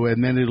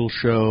 and then it'll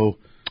show.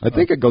 I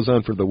think it goes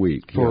on for the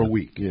week. For a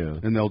week. Yeah.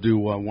 And they'll do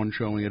one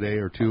showing a day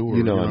or 2? Or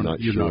I'm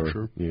not sure. You're not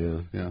sure?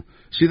 Yeah.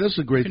 See, that's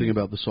the great thing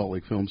about the Salt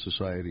Lake Film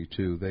Society,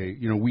 too. They,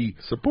 we...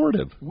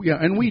 Supportive.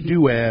 Yeah, and we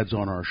do ads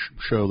on our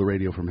show, the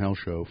Radio from Hell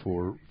show,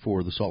 for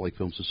the Salt Lake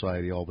Film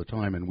Society all the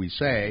time. And we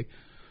say,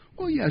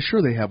 well, yeah,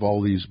 sure, they have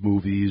all these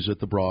movies at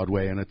the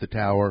Broadway and at the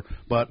Tower,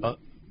 but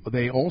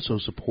they also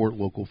support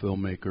local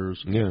filmmakers.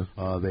 Yeah.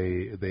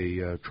 They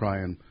try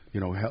and...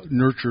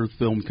 nurture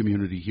film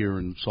community here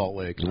in Salt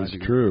Lake. That's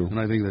true. And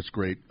I think that's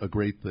a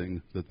great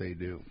thing that they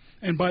do.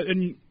 And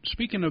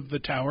speaking of the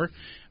Tower,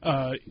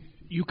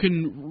 you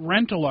can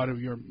rent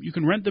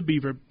the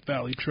Beaver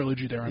Valley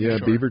trilogy there on the shore.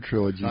 Yeah, Beaver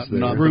Trilogy's there.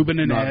 Not Ruben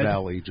and not Ed.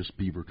 Valley, just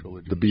Beaver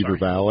Trilogy. The Beaver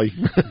Valley.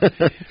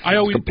 I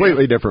always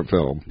completely different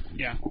film.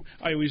 Yeah,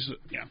 I always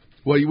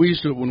Well, we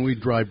used to, when we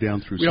drive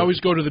down through... We always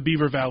go to the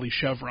Beaver Valley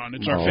Chevron.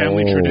 It's our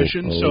family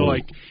tradition. So,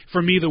 like,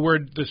 for me, the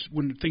word,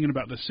 when thinking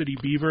about the city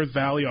Beaver,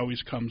 Valley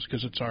always comes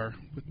because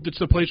it's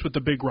the place with the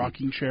big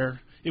rocking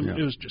chair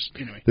It was just,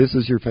 anyway. This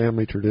is your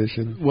family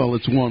tradition? Well,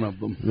 it's one of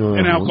them.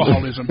 And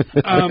alcoholism.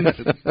 I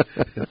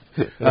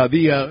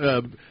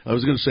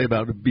was going to say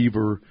about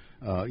beaver.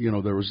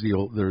 There was the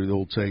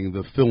old saying,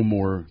 the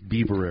Fillmore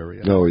Beaver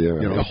area. Oh,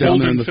 yeah. Down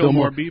there in the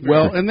Fillmore Beaver.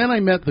 Well, and then I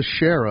met the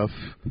sheriff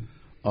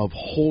of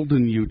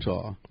Holden,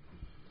 Utah,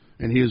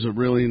 and he is a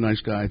really nice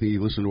guy. I think he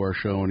listened to our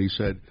show, and he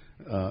said,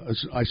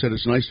 I said,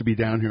 it's nice to be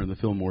down here in the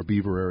Fillmore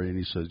Beaver area, and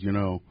he says,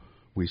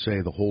 we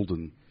say the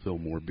Holden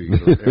Fillmore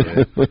Beaver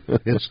area.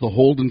 It's the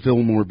Holden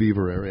Fillmore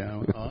Beaver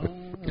area.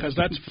 Because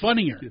that's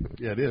funnier.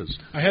 Yeah, it is.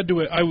 I had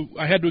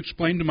to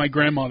explain to my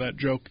grandma that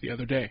joke the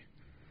other day.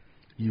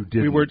 You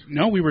did.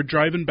 We were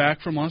driving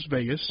back from Las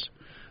Vegas.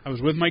 I was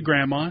with my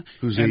grandma,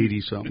 who's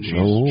 80-something. She's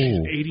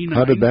 89.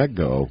 How did that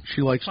go?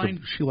 She likes fine.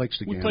 to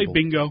We gamble. played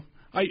bingo.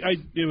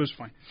 It was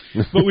fine.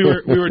 But we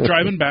were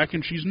driving back,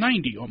 and she's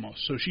 90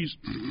 almost. So she's,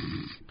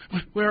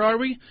 where are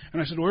we?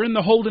 And I said, we're in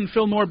the Holden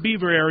Fillmore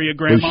Beaver area,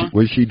 Grandma.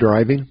 Was she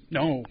driving?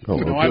 No, Oh,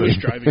 no, okay. I was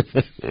driving.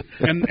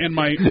 And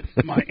my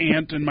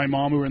aunt and my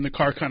mom who were in the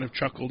car kind of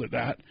chuckled at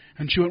that.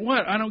 And she went,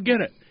 what? I don't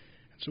get it.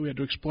 So we had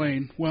to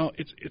explain, well,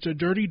 it's a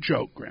dirty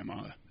joke,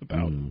 Grandma,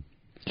 about...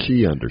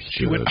 She understood.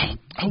 She went,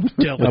 oh,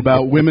 Dylan.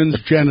 About women's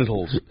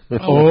genitals.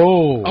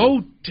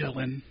 Oh,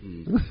 Dylan.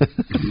 And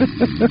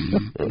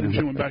then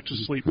she went back to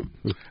sleep.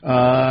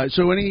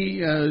 So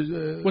any...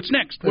 What's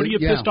next? What are you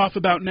pissed off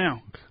about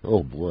now?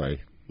 Oh, boy.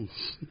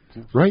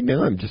 Right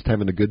now, I'm just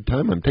having a good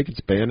time. I'm taking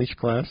Spanish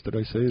class. Did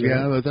I say that?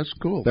 Yeah, that's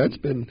cool. That's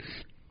been...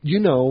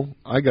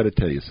 I got to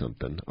tell you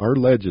something. Our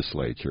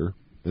legislature,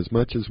 as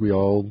much as we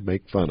all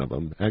make fun of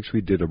them,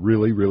 actually did a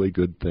really, really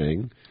good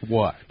thing.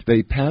 What?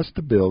 They passed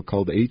a bill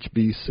called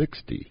HB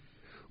 60,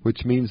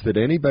 which means that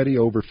anybody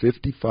over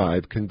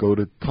 55 can go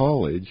to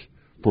college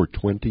for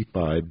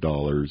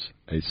 $25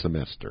 a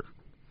semester.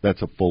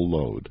 That's a full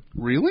load.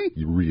 Really?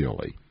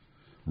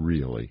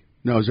 Really.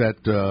 Now, is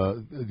that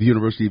the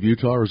University of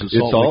Utah, or is it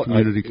Salt Lake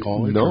Community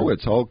College? No, or?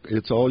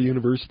 it's all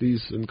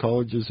universities and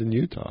colleges in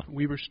Utah.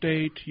 Weber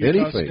State,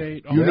 Utah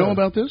State. You know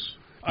about this?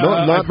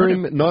 No, not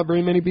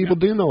very many people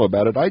do know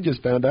about it. I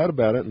just found out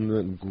about it, and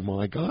then,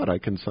 my God, I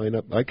can sign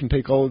up. I can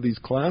take all of these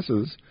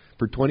classes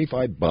for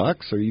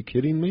 $25. Are you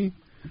kidding me?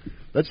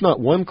 That's not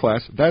one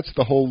class. That's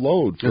the whole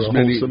load for a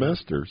whole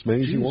semester, as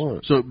many as you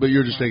want. So, but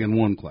you're just taking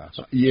one class,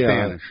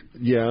 Spanish.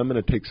 Yeah, I'm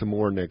going to take some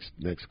more next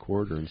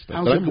quarter and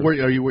stuff.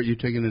 Are you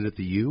taking it at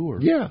the U? Or?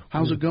 Yeah.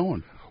 How's it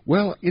going?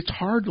 Well, it's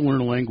hard to learn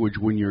a language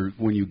when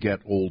you get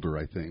older,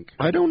 I think.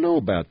 I don't know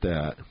about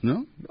that.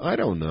 No? I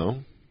don't know.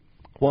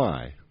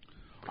 Why?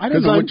 I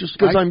don't know.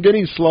 Because I'm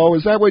getting slow.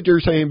 Is that what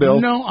you're saying,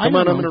 Bill? No, I Come don't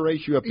on, know. I'm going to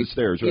race you up the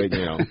stairs right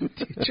now.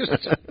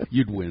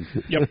 You'd win.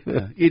 Yep. I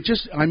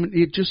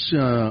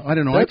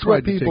don't know. That's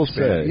what people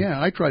say.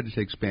 Yeah, I tried to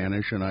take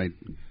Spanish, and I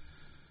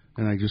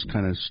just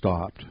kind of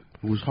stopped.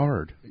 It was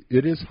hard.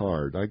 It is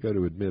hard. I got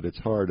to admit, it's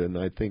hard, and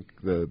I think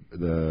the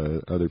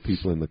other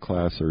people in the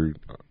class are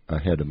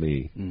ahead of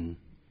me. Mm.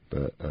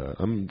 But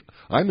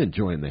I'm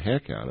enjoying the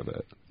heck out of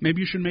it.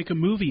 Maybe you should make a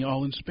movie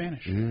all in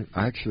Spanish. Yeah,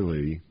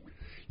 actually,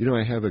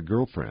 I have a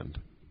girlfriend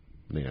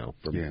now.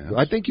 Yes.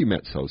 I think you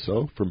met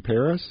So from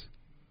Paris.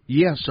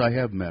 Yes, I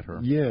have met her.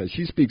 Yeah,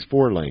 she speaks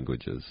 4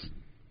 languages.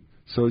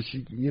 So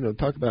she,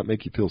 talk about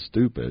make you feel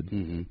stupid.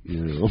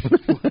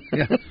 Mm-hmm.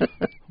 Yeah.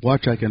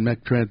 Watch, I can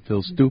make Trent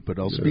feel stupid.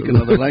 I'll speak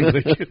another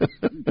language.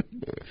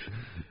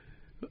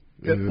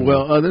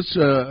 Well,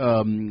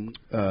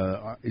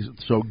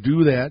 so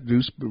do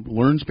that.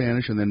 Learn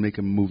Spanish and then make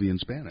a movie in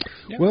Spanish.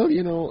 Yeah.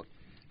 Well,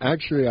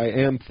 actually, I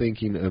am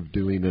thinking of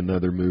doing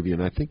another movie,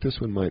 and I think this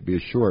one might be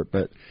a short.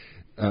 But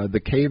the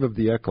Cave of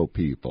the Echo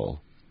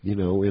People.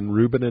 In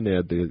Reuben and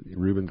Ed,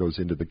 Reuben goes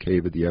into the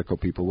Cave of the Echo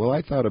People. Well,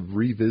 I thought of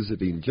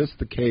revisiting just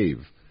the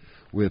cave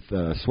with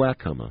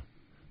Swackhama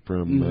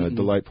from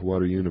Delightful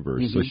Water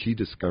Universe. Mm-hmm. So she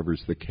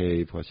discovers the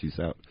cave while she's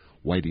out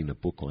writing a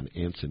book on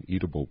ants and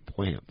eatable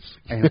plants.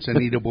 Ants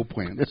and eatable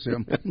plants.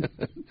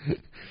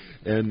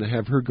 And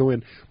have her go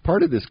in.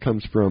 Part of this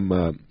comes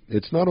from,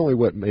 it's not only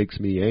what makes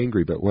me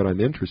angry, but what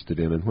I'm interested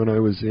in. And when I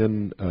was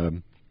in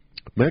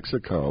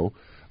Mexico,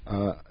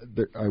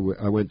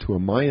 I went to a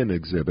Mayan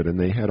exhibit, and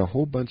they had a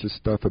whole bunch of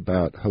stuff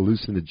about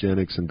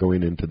hallucinogenics and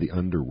going into the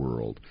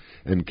underworld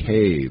and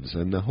caves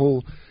and the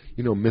whole,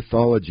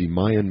 mythology,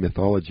 Mayan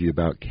mythology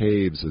about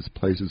caves as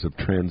places of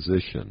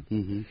transition.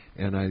 Mm-hmm.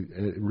 And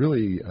it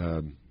really,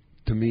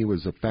 to me,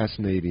 was a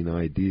fascinating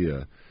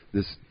idea,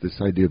 this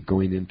idea of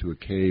going into a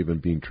cave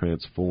and being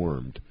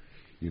transformed.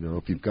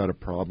 If you've got a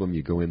problem,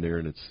 you go in there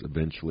and it's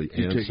eventually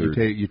answered.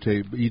 You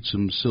eat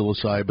some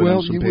psilocybin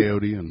and some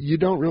peyote. You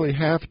don't really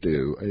have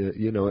to.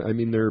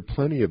 There are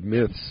plenty of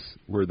myths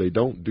where they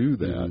don't do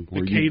that. Mm-hmm.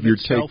 Where the cave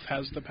itself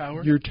has the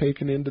power? You're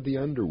taken into the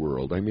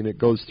underworld. It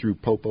goes through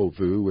Popol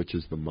Vuh, which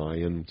is the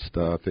Mayan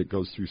stuff. It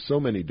goes through so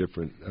many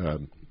different,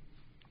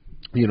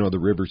 the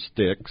river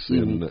Styx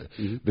and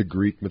the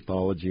Greek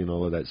mythology and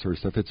all of that sort of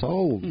stuff. It's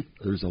all,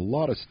 there's a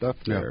lot of stuff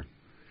there. Yeah.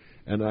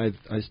 And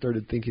I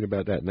started thinking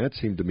about that, and that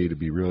seemed to me to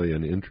be really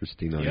an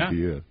interesting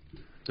idea.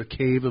 The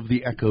cave of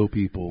the echo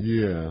people.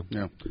 Yeah.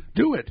 Yeah.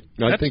 Do it.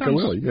 I think I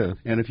will, yeah.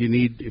 And if you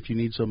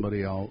need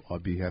somebody, I'll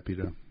be happy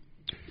to.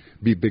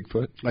 Be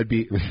Bigfoot?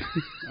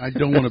 I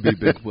don't want to be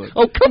Bigfoot.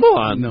 Oh, come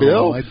on, no,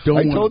 Bill.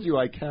 I told you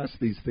I cast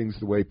these things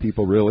the way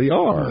people really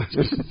are.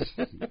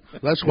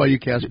 That's why you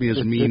cast me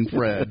as Mean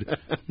Fred.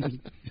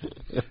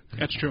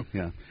 That's true.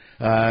 Yeah.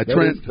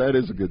 Trent, that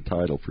is a good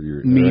title for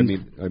your. I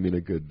mean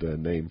a good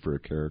name for a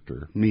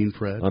character. Mean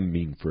Fred. I'm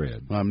Mean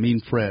Fred.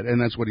 Mean Fred, and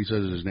that's what he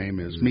says his name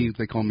is. Mean.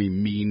 They call me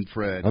Mean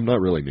Fred. I'm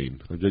not really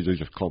mean. They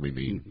just call me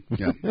mean.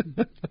 Yeah.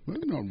 Well,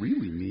 not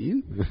really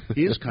mean.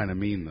 He is kind of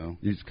mean, though.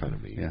 He's kind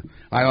of mean. Yeah.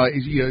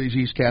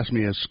 He's cast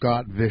me as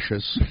Scott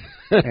Vicious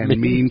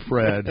and Mean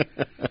Fred.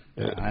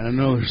 I don't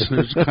know.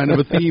 There's kind of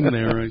a theme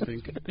there, I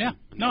think. Yeah.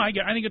 No, I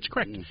think it's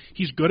correct.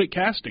 He's good at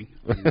casting.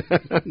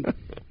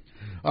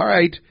 All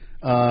right.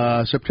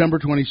 September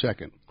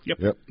 22nd.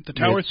 Yep. The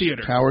Tower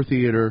Theater. Tower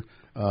Theater,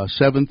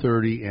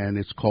 7:30, and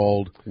it's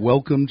called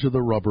Welcome to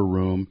the Rubber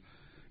Room.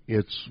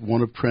 It's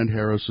one of Trent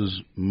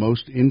Harris's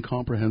most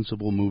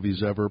incomprehensible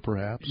movies ever,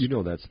 perhaps. You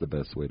know that's the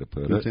best way to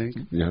put it. You think?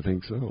 Yeah, I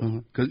think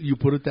so. 'Cause you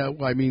put it that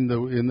way. I mean,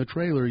 in the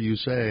trailer you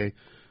say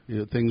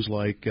things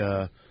like,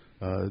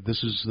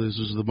 this is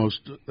the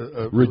most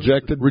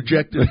rejected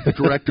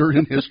director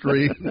in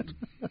history.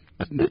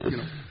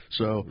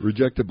 So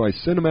rejected by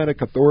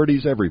cinematic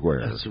authorities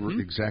everywhere. That's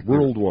exactly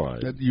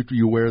worldwide.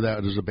 You wear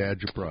that as a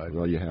badge of pride.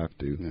 Well, you have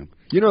to. Yeah.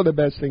 You know, the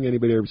best thing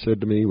anybody ever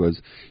said to me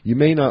was, "You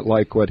may not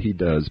like what he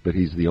does, but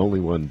he's the only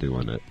one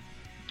doing it."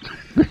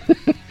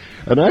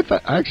 And I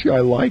thought, actually,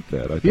 I liked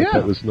that. I thought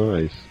that was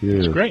nice. Yeah.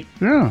 It's great.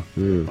 Yeah.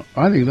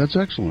 I think that's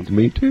excellent.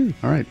 Me too.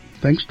 All right.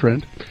 Thanks,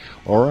 Trent.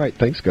 All right.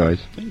 Thanks, guys.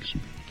 Thanks.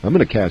 I'm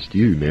going to cast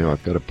you now.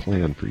 I've got a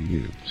plan for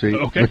you. See?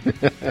 Okay.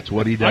 That's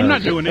what he does. I'm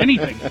not doing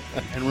anything.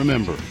 And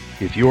remember,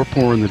 if you're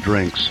pouring the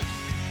drinks,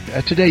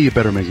 today you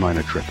better make mine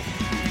a triple.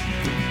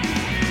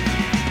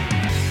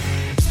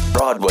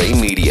 Broadway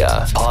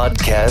Media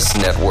Podcast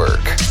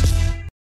Network.